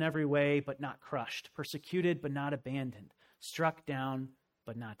afflicted in every way, but not crushed, persecuted, but not abandoned, struck down,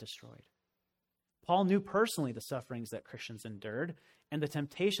 but not destroyed. Paul knew personally the sufferings that Christians endured and the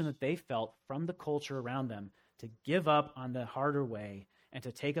temptation that they felt from the culture around them to give up on the harder way and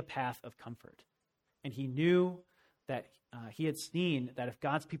to take a path of comfort. And he knew that he had seen that if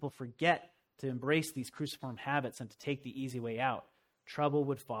God's people forget to embrace these cruciform habits and to take the easy way out, trouble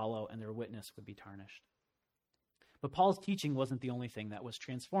would follow and their witness would be tarnished. But Paul's teaching wasn't the only thing that was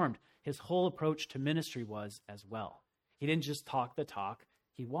transformed. His whole approach to ministry was as well. He didn't just talk the talk,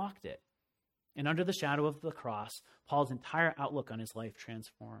 he walked it. And under the shadow of the cross, Paul's entire outlook on his life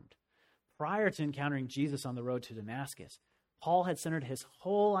transformed. Prior to encountering Jesus on the road to Damascus, Paul had centered his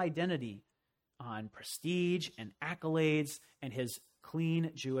whole identity on prestige and accolades and his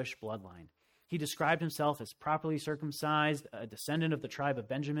clean Jewish bloodline. He described himself as properly circumcised, a descendant of the tribe of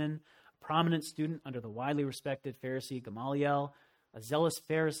Benjamin, a prominent student under the widely respected Pharisee Gamaliel, a zealous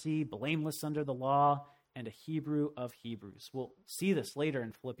Pharisee, blameless under the law, and a Hebrew of Hebrews. We'll see this later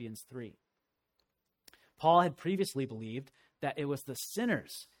in Philippians 3. Paul had previously believed that it was the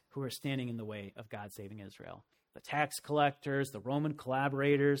sinners who were standing in the way of God saving Israel. The tax collectors, the Roman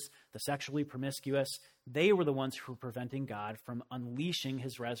collaborators, the sexually promiscuous, they were the ones who were preventing God from unleashing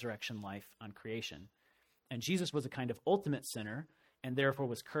his resurrection life on creation. And Jesus was a kind of ultimate sinner and therefore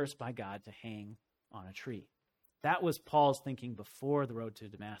was cursed by God to hang on a tree. That was Paul's thinking before the road to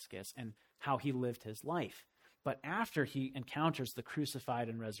Damascus and how he lived his life. But after he encounters the crucified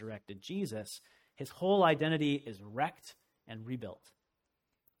and resurrected Jesus, his whole identity is wrecked and rebuilt.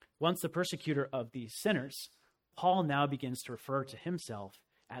 Once the persecutor of these sinners, Paul now begins to refer to himself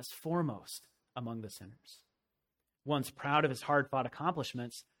as foremost among the sinners. Once proud of his hard-fought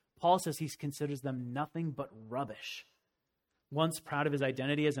accomplishments, Paul says he considers them nothing but rubbish. Once proud of his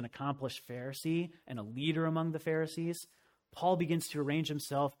identity as an accomplished Pharisee and a leader among the Pharisees, Paul begins to arrange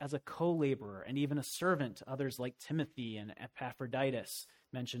himself as a co-laborer and even a servant to others like Timothy and Epaphroditus,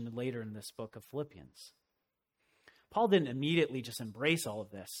 mentioned later in this book of Philippians. Paul didn't immediately just embrace all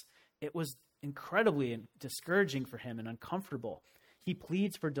of this. It was incredibly discouraging for him and uncomfortable. He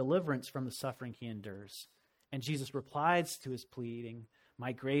pleads for deliverance from the suffering he endures. And Jesus replies to his pleading,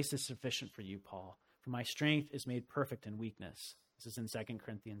 "My grace is sufficient for you, Paul, for my strength is made perfect in weakness." This is in 2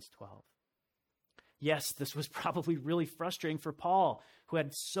 Corinthians 12. Yes, this was probably really frustrating for Paul, who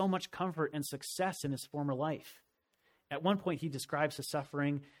had so much comfort and success in his former life. At one point, he describes his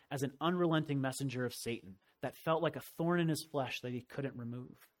suffering as an unrelenting messenger of Satan that felt like a thorn in his flesh that he couldn't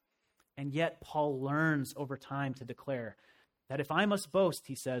remove. And yet, Paul learns over time to declare that if I must boast,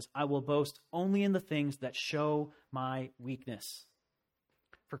 he says, I will boast only in the things that show my weakness.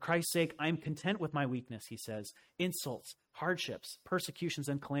 For Christ's sake, I am content with my weakness, he says, insults, hardships, persecutions,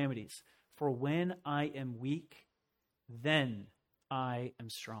 and calamities. For when I am weak, then I am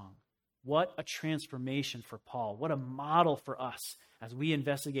strong. What a transformation for Paul. What a model for us as we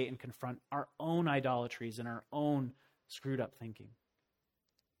investigate and confront our own idolatries and our own screwed up thinking.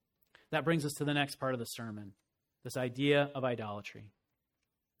 That brings us to the next part of the sermon, this idea of idolatry,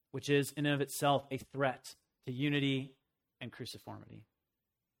 which is in and of itself a threat to unity and cruciformity.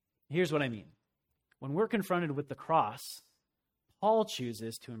 Here's what I mean. When we're confronted with the cross, Paul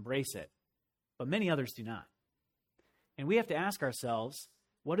chooses to embrace it, but many others do not. And we have to ask ourselves,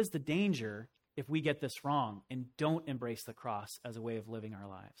 what is the danger if we get this wrong and don't embrace the cross as a way of living our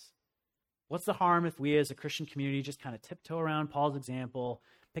lives? What's the harm if we as a Christian community just kind of tiptoe around Paul's example,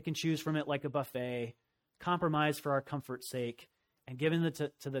 pick and choose from it like a buffet, compromise for our comfort's sake, and give in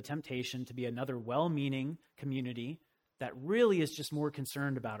to the temptation to be another well-meaning community that really is just more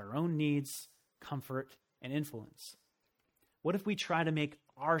concerned about our own needs, comfort, and influence? What if we try to make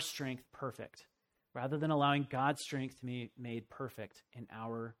our strength perfect rather than allowing God's strength to be made perfect in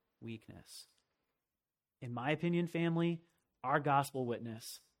our weakness? In my opinion, family, our gospel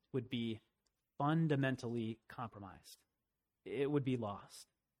witness would be fundamentally compromised. It would be lost.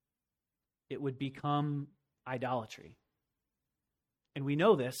 It would become idolatry. And we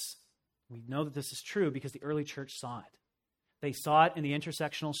know this. We know that this is true because the early church saw it. They saw it in the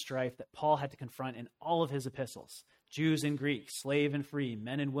intersectional strife that Paul had to confront in all of his epistles. Jews and Greeks, slave and free,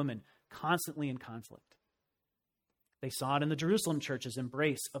 men and women, constantly in conflict. They saw it in the Jerusalem church's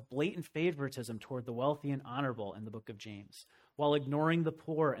embrace of blatant favoritism toward the wealthy and honorable in the book of James, while ignoring the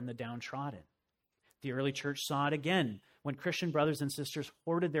poor and the downtrodden. The early church saw it again when Christian brothers and sisters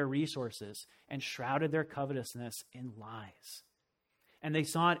hoarded their resources and shrouded their covetousness in lies. And they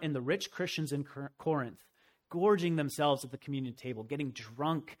saw it in the rich Christians in Corinth, gorging themselves at the communion table, getting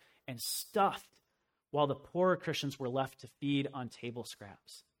drunk and stuffed, while the poorer Christians were left to feed on table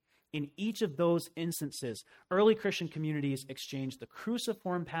scraps. In each of those instances, early Christian communities exchanged the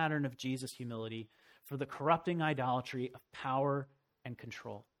cruciform pattern of Jesus' humility for the corrupting idolatry of power and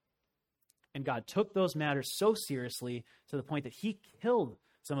control. And God took those matters so seriously to the point that he killed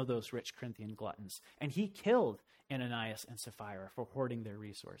some of those rich Corinthian gluttons, and he killed Ananias and Sapphira for hoarding their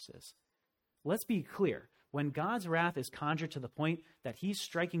resources. Let's be clear. When God's wrath is conjured to the point that he's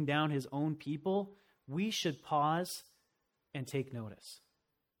striking down his own people, we should pause and take notice.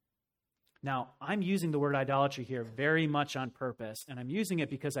 Now, I'm using the word idolatry here very much on purpose, and I'm using it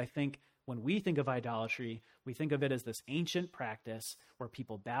because I think when we think of idolatry, we think of it as this ancient practice where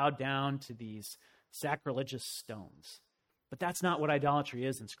people bow down to these sacrilegious stones. But that's not what idolatry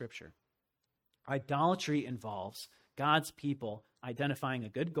is in Scripture. Idolatry involves God's people identifying a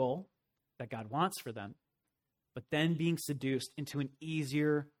good goal that God wants for them, but then being seduced into an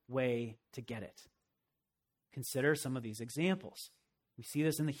easier way to get it. Consider some of these examples. We see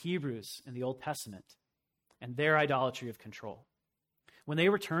this in the Hebrews in the Old Testament and their idolatry of control. When they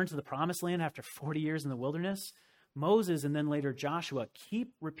returned to the promised land after 40 years in the wilderness, Moses and then later Joshua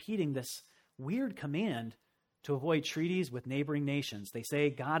keep repeating this weird command to avoid treaties with neighboring nations. They say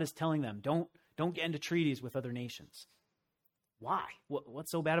God is telling them, don't get into treaties with other nations. Why?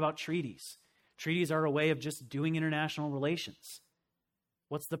 What's so bad about treaties? Treaties are a way of just doing international relations.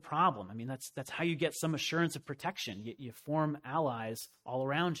 What's the problem? I mean, that's how you get some assurance of protection. You form allies all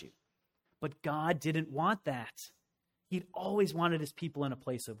around you. But God didn't want that. He'd always wanted his people in a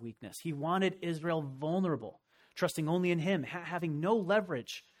place of weakness. He wanted Israel vulnerable, trusting only in him, having no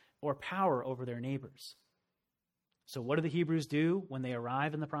leverage or power over their neighbors. So what do the Hebrews do when they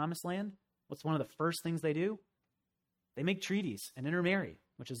arrive in the promised land? What's one of the first things they do? They make treaties and intermarry,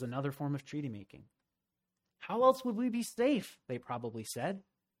 which is another form of treaty making. How else would we be safe? They probably said.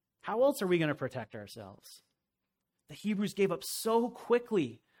 How else are we going to protect ourselves? The Hebrews gave up so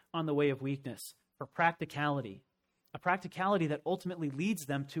quickly on the way of weakness for practicality, a practicality that ultimately leads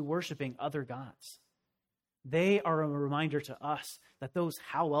them to worshiping other gods. They are a reminder to us that those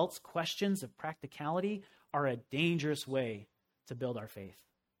how else questions of practicality are a dangerous way to build our faith.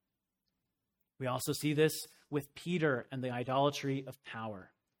 We also see this with Peter and the idolatry of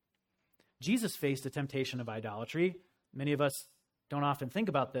power. Jesus faced a temptation of idolatry. Many of us don't often think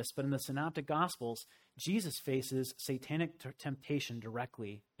about this, but in the Synoptic Gospels, Jesus faces satanic temptation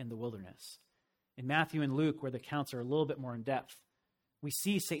directly in the wilderness. In Matthew and Luke, where the accounts are a little bit more in depth, we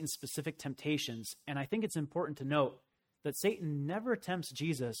see Satan's specific temptations, and I think it's important to note that Satan never tempts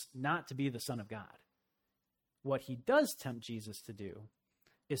Jesus not to be the Son of God. What he does tempt Jesus to do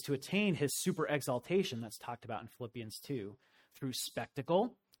is to attain his super exaltation that's talked about in Philippians 2 through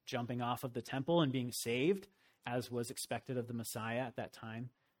spectacle, jumping off of the temple and being saved, as was expected of the Messiah at that time,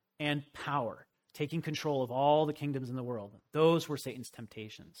 and power, taking control of all the kingdoms in the world. Those were Satan's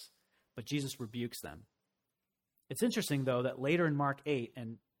temptations, but Jesus rebukes them. It's interesting, though, that later in Mark 8,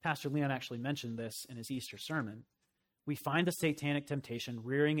 and Pastor Leon actually mentioned this in his Easter sermon, we find the satanic temptation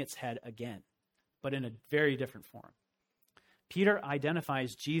rearing its head again, but in a very different form. Peter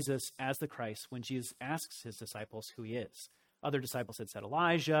identifies Jesus as the Christ when Jesus asks his disciples who he is. Other disciples had said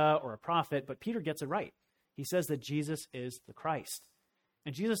Elijah or a prophet, but Peter gets it right. He says that Jesus is the Christ.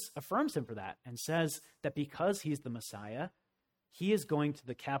 And Jesus affirms him for that and says that because he's the Messiah, he is going to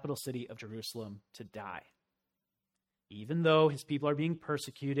the capital city of Jerusalem to die. Even though his people are being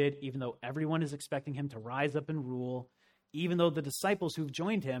persecuted, even though everyone is expecting him to rise up and rule, even though the disciples who've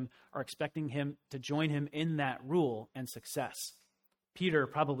joined him are expecting him to join him in that rule and success. Peter,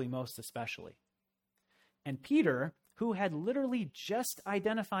 probably most especially. And Peter, who had literally just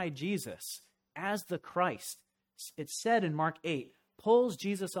identified Jesus as the Christ, it's said in Mark 8, pulls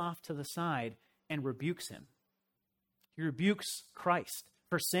Jesus off to the side and rebukes him. He rebukes Christ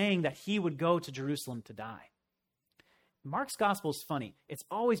for saying that he would go to Jerusalem to die. Mark's gospel is funny. It's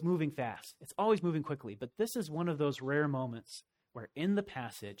always moving fast. It's always moving quickly. But this is one of those rare moments where in the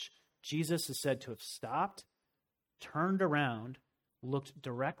passage, Jesus is said to have stopped, turned around, looked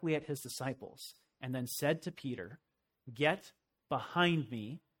directly at his disciples, and then said to Peter, "Get behind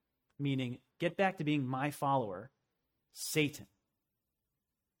me," meaning get back to being my follower, Satan.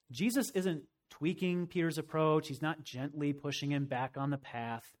 Jesus isn't tweaking Peter's approach. He's not gently pushing him back on the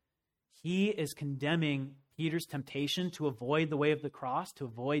path. He is condemning Peter's temptation to avoid the way of the cross, to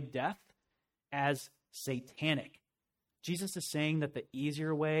avoid death, as satanic. Jesus is saying that the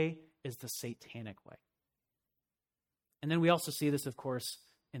easier way is the satanic way. And then we also see this, of course,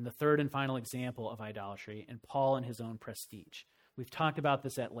 in the third and final example of idolatry, in Paul and his own prestige. We've talked about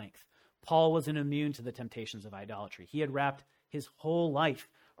this at length. Paul wasn't immune to the temptations of idolatry. He had wrapped his whole life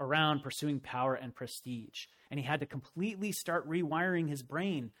around pursuing power and prestige, and he had to completely start rewiring his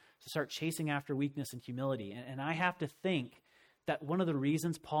brain to start chasing after weakness and humility. And I have to think that one of the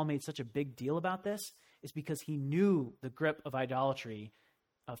reasons Paul made such a big deal about this is because he knew the grip of idolatry,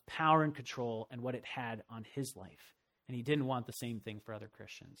 of power and control, and what it had on his life. And he didn't want the same thing for other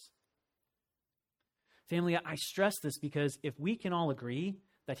Christians. Family, I stress this because if we can all agree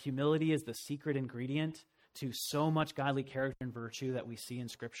that humility is the secret ingredient to so much godly character and virtue that we see in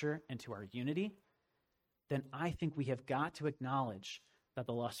Scripture and to our unity, then I think we have got to acknowledge that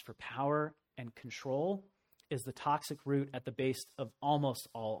the lust for power and control is the toxic root at the base of almost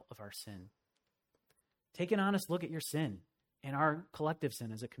all of our sin. Take an honest look at your sin and our collective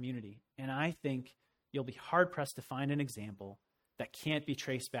sin as a community, and I think you'll be hard-pressed to find an example that can't be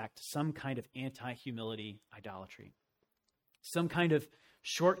traced back to some kind of anti-humility idolatry, some kind of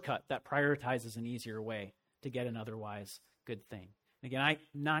shortcut that prioritizes an easier way to get an otherwise good thing. And again, I'm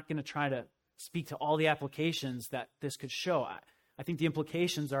not going to try to speak to all the applications that this could show. I think the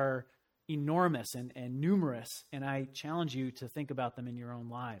implications are enormous and numerous, and I challenge you to think about them in your own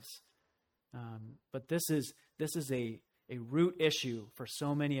lives. But this is a root issue for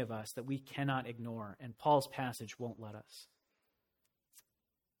so many of us that we cannot ignore, and Paul's passage won't let us.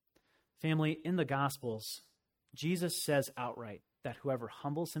 Family, in the Gospels, Jesus says outright that whoever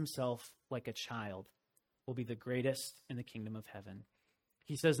humbles himself like a child will be the greatest in the kingdom of heaven.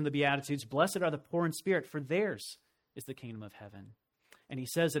 He says in the Beatitudes, "Blessed are the poor in spirit, for theirs is the kingdom of heaven." And he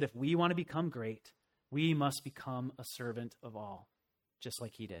says that if we want to become great, we must become a servant of all, just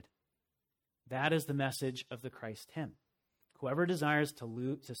like he did. That is the message of the Christ hymn. Whoever desires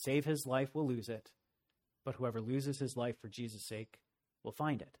to save his life will lose it, but whoever loses his life for Jesus' sake will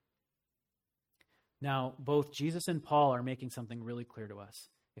find it. Now, both Jesus and Paul are making something really clear to us.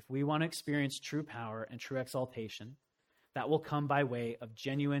 If we want to experience true power and true exaltation, that will come by way of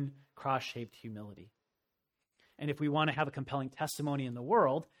genuine cross-shaped humility. And if we want to have a compelling testimony in the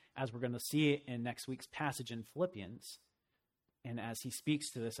world, as we're going to see in next week's passage in Philippians, and as he speaks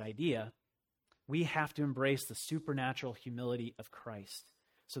to this idea, we have to embrace the supernatural humility of Christ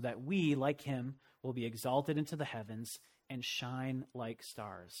so that we, like him, will be exalted into the heavens and shine like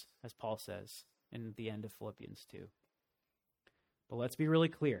stars, as Paul says in the end of Philippians 2. But let's be really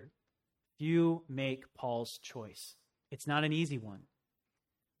clear. Few make Paul's choice. It's not an easy one.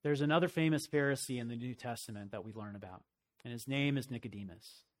 There's another famous Pharisee in the New Testament that we learn about, and his name is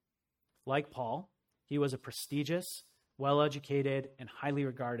Nicodemus. Like Paul, he was a prestigious, well-educated, and highly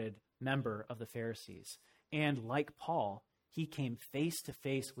regarded member of the Pharisees. And like Paul, he came face to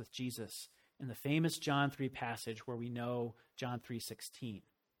face with Jesus in the famous John 3 passage where we know John 3:16.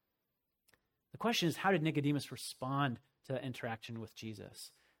 The question is, how did Nicodemus respond to that interaction with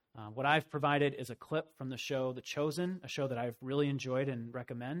Jesus? What I've provided is a clip from the show The Chosen, a show that I've really enjoyed and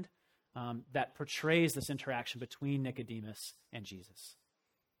recommend, that portrays this interaction between Nicodemus and Jesus.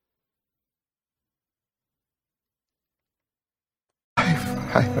 I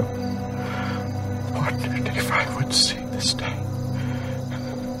have wondered if I would see this day.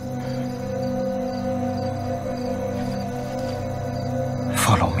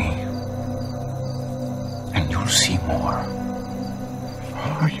 Follow me, and you'll see more.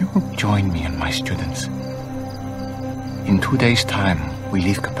 Follow you? Join me and my students. In 2 days' time, we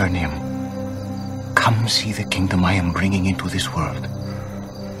leave Capernaum. Come see the kingdom I am bringing into this world.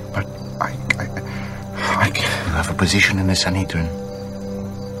 But I can't. You have a position in the Sanhedrin.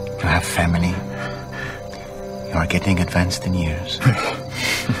 You have family. You are getting advanced in years.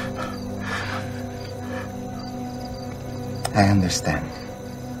 I understand.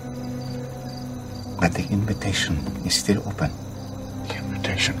 But the invitation is still open. The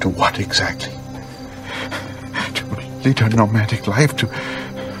invitation to what exactly? To lead a nomadic life, to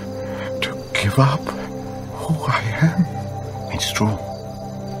give up who I am. It's true.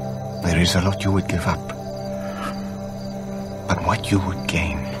 There is a lot you would give up. But what you would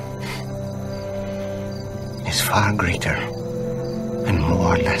gain is far greater and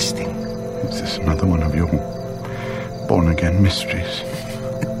more lasting. Is this another one of your born-again mysteries?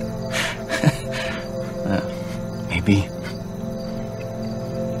 Maybe.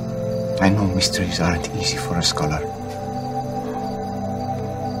 I know mysteries aren't easy for a scholar.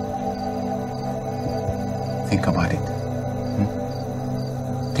 Think about it.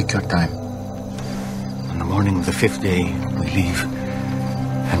 Take your time. On the morning of the 5th day, we leave,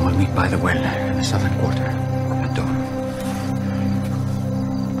 and we'll meet by the well in the southern quarter at dawn.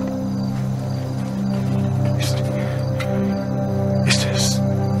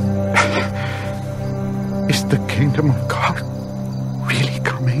 Is the kingdom of God really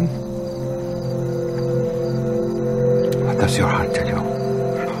coming? What does your heart tell you?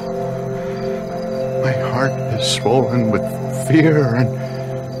 My heart is swollen with fear and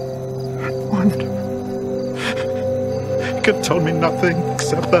wonder. It can tell me nothing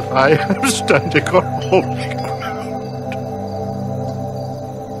except that I am standing on holy ground.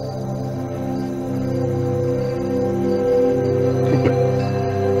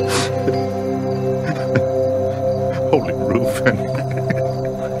 Holy Reuben.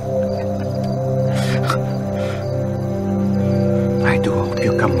 I do hope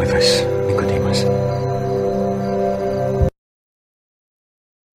you come with us, Nicodemus.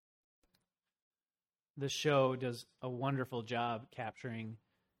 The show does a wonderful job capturing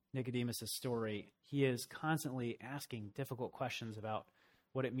Nicodemus' story. He is constantly asking difficult questions about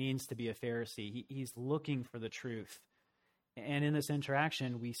what it means to be a Pharisee. He's looking for the truth. And in this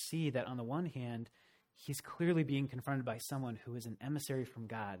interaction, we see that on the one hand, he's clearly being confronted by someone who is an emissary from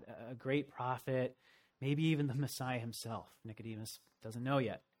God, a great prophet, maybe even the Messiah himself. Nicodemus doesn't know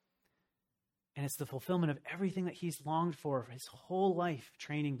yet. And it's the fulfillment of everything that he's longed for his whole life,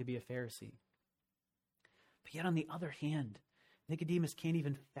 training to be a Pharisee. But yet on the other hand, Nicodemus can't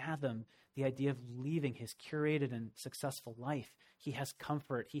even fathom the idea of leaving his curated and successful life. He has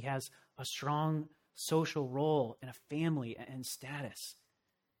comfort. He has a strong social role and a family and status.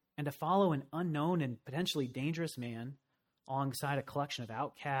 And to follow an unknown and potentially dangerous man alongside a collection of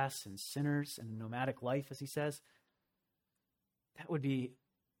outcasts and sinners and a nomadic life, as he says, that would be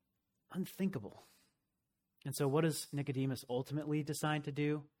unthinkable. And so what does Nicodemus ultimately decide to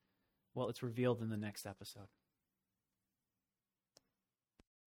do? Well, it's revealed in the next episode.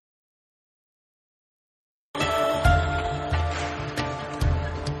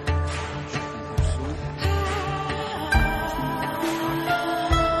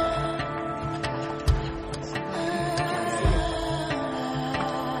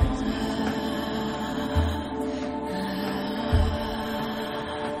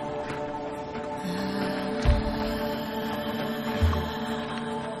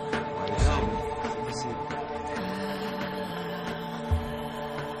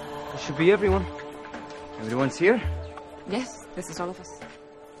 Should be everyone. Everyone's here? Yes, this is all of us.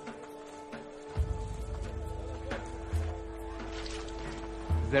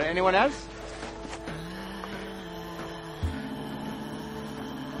 Is there anyone else?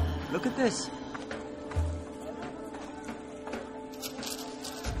 Look at this.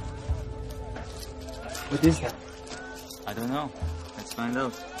 What is that? I don't know. Let's find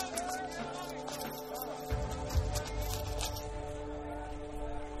out.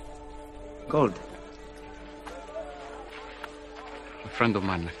 Gold. A friend of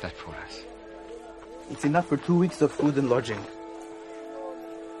mine left that for us. It's enough for 2 weeks of food and lodging.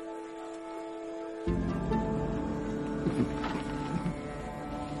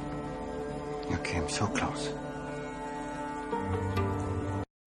 You came so close.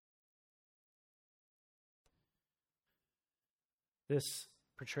 This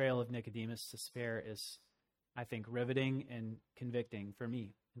portrayal of Nicodemus' despair is, I think, riveting and convicting for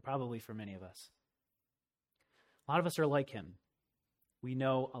me, and probably for many of us. A lot of us are like him. We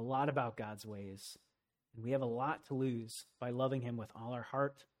know a lot about God's ways, and we have a lot to lose by loving him with all our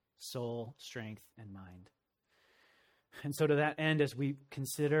heart, soul, strength, and mind. And so to that end, as we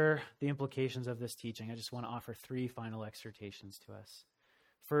consider the implications of this teaching, I just want to offer 3 final exhortations to us.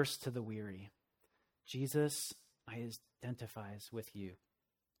 First, to the weary. Jesus identifies with you.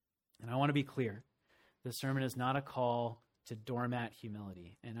 And I want to be clear. This sermon is not a call to doormat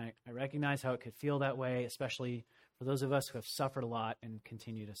humility. And I recognize how it could feel that way, especially for those of us who have suffered a lot and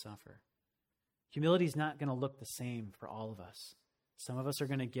continue to suffer. Humility is not going to look the same for all of us. Some of us are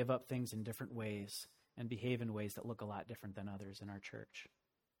going to give up things in different ways and behave in ways that look a lot different than others in our church.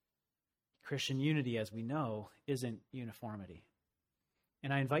 Christian unity, as we know, isn't uniformity.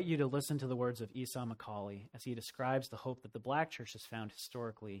 And I invite you to listen to the words of Esau Macaulay as he describes the hope that the Black church has found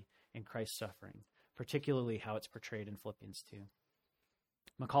historically in Christ's suffering, particularly how it's portrayed in Philippians 2.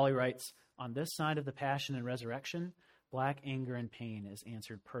 Macaulay writes, "On this side of the passion and resurrection, Black anger and pain is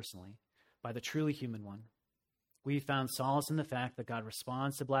answered personally by the truly human one. We found solace in the fact that God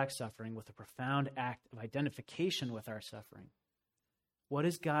responds to Black suffering with a profound act of identification with our suffering. What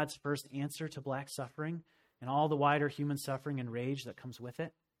is God's first answer to Black suffering and all the wider human suffering and rage that comes with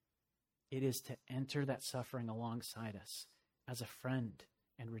it? It is to enter that suffering alongside us as a friend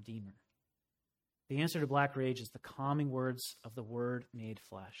and Redeemer. The answer to black rage is the calming words of the Word made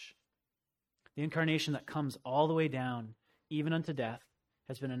flesh. The incarnation that comes all the way down, even unto death,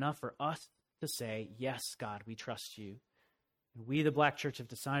 has been enough for us to say, yes, God, we trust you. And we, the Black Church, have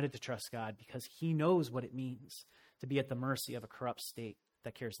decided to trust God because he knows what it means to be at the mercy of a corrupt state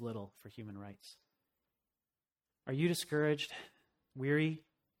that cares little for human rights. Are you discouraged, weary?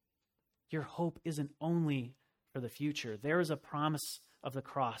 Your hope isn't only for the future. There is a promise of the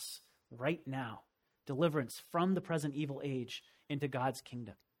cross right now, deliverance from the present evil age into God's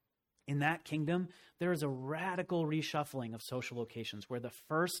kingdom. In that kingdom, there is a radical reshuffling of social locations where the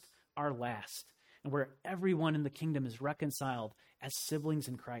first are last and where everyone in the kingdom is reconciled as siblings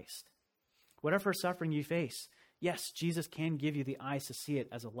in Christ. Whatever suffering you face, yes, Jesus can give you the eyes to see it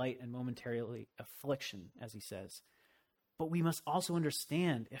as a light and momentarily affliction, as he says. But we must also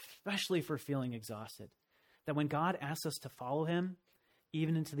understand, especially if we're feeling exhausted, that when God asks us to follow him,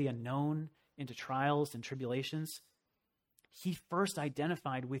 even into the unknown, into trials and tribulations, he first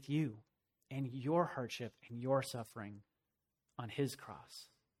identified with you and your hardship and your suffering on his cross.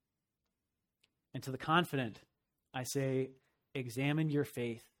 And to the confident, I say, examine your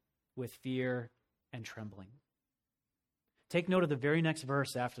faith with fear and trembling. Take note of the very next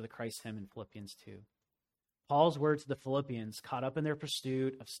verse after the Christ hymn in Philippians 2. Paul's word to the Philippians, caught up in their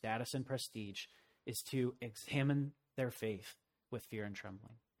pursuit of status and prestige, is to examine their faith with fear and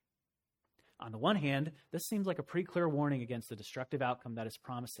trembling. On the one hand, this seems like a pretty clear warning against the destructive outcome that is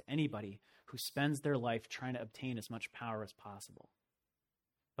promised to anybody who spends their life trying to obtain as much power as possible.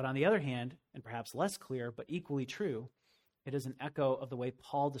 But on the other hand, and perhaps less clear, but equally true, it is an echo of the way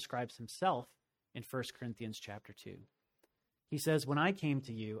Paul describes himself in 1 Corinthians chapter 2. He says, when I came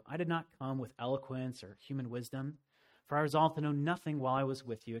to you, I did not come with eloquence or human wisdom, for I resolved to know nothing while I was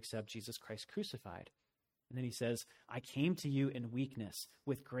with you except Jesus Christ crucified. And then he says, I came to you in weakness,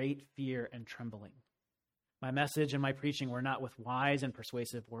 with great fear and trembling. My message and my preaching were not with wise and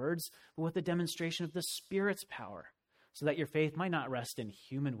persuasive words, but with the demonstration of the Spirit's power, so that your faith might not rest in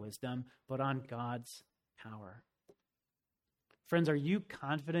human wisdom, but on God's power. Friends, are you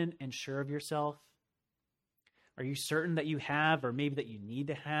confident and sure of yourself? Are you certain that you have, or maybe that you need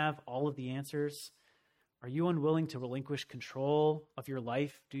to have, all of the answers? Are you unwilling to relinquish control of your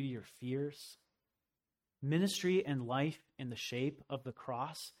life due to your fears? Ministry and life in the shape of the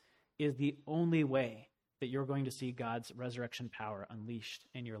cross is the only way that you're going to see God's resurrection power unleashed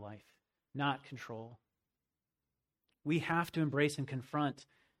in your life, not control. We have to embrace and confront,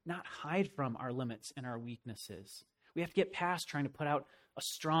 not hide from our limits and our weaknesses. We have to get past trying to put out a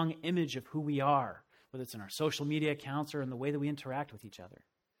strong image of who we are, whether it's in our social media accounts or in the way that we interact with each other.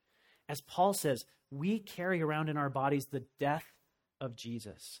 As Paul says, we carry around in our bodies the death of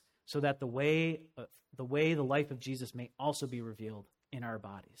Jesus, so that the way the life of Jesus may also be revealed in our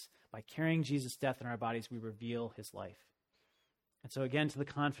bodies. By carrying Jesus' death in our bodies, we reveal his life. And so again, to the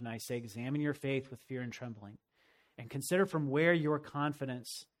confident, I say, examine your faith with fear and trembling, and consider from where your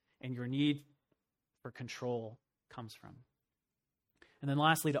confidence and your need for control comes from. And then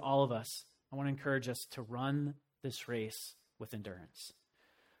lastly, to all of us, I want to encourage us to run this race with endurance.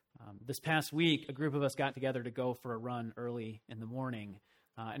 This past week, a group of us got together to go for a run early in the morning.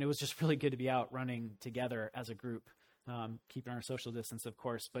 And it was just really good to be out running together as a group, keeping our social distance, of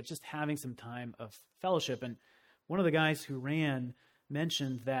course, but just having some time of fellowship. And one of the guys who ran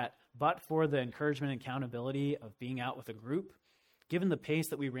mentioned that, but for the encouragement and accountability of being out with a group, given the pace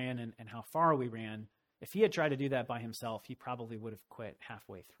that we ran and how far we ran, if he had tried to do that by himself, he probably would have quit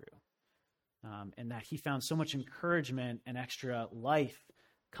halfway through. And that he found so much encouragement and extra life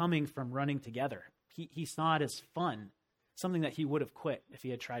coming from running together. He saw it as fun, something that he would have quit if he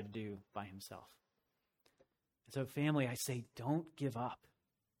had tried to do by himself. And so family, I say, don't give up.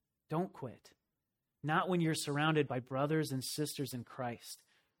 Don't quit. Not when you're surrounded by brothers and sisters in Christ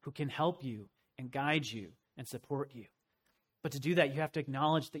who can help you and guide you and support you. But to do that, you have to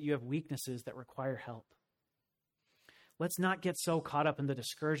acknowledge that you have weaknesses that require help. Let's not get so caught up in the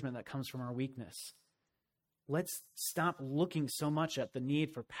discouragement that comes from our weakness. Let's stop looking so much at the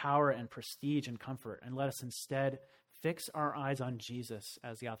need for power and prestige and comfort, and let us instead fix our eyes on Jesus,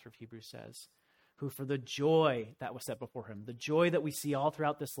 as the author of Hebrews says, who for the joy that was set before him, the joy that we see all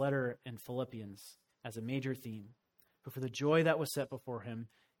throughout this letter in Philippians as a major theme, who for the joy that was set before him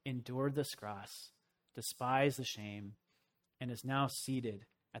endured this cross, despised the shame, and is now seated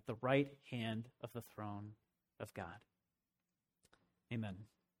at the right hand of the throne of God. Amen.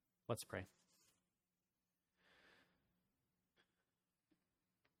 Let's pray.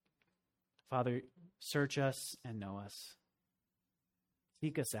 Father, search us and know us.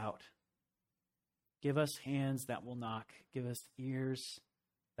 Seek us out. Give us hands that will knock. Give us ears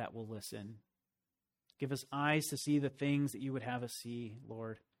that will listen. Give us eyes to see the things that you would have us see,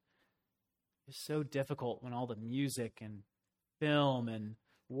 Lord. It's so difficult when all the music and film and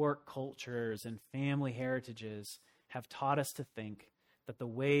work cultures and family heritages have taught us to think that the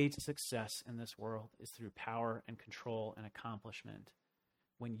way to success in this world is through power and control and accomplishment.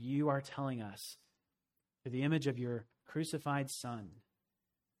 When you are telling us, through the image of your crucified Son,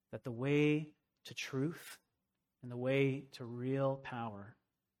 that the way to truth and the way to real power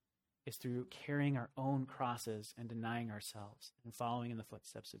is through carrying our own crosses and denying ourselves and following in the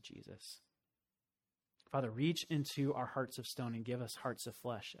footsteps of Jesus. Father, reach into our hearts of stone and give us hearts of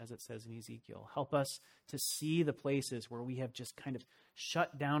flesh, as it says in Ezekiel. Help us to see the places where we have just kind of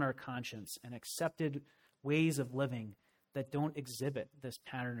shut down our conscience and accepted ways of living that don't exhibit this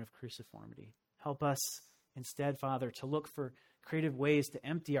pattern of cruciformity. Help us instead, Father, to look for creative ways to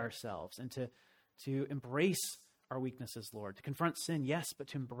empty ourselves and to embrace our weaknesses, Lord. To confront sin, yes, but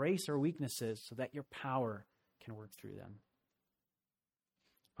to embrace our weaknesses so that your power can work through them.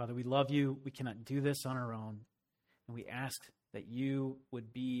 Father, we love you. We cannot do this on our own. And we ask that you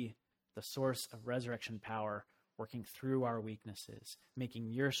would be the source of resurrection power working through our weaknesses, making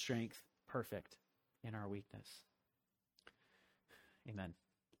your strength perfect in our weakness. Amen.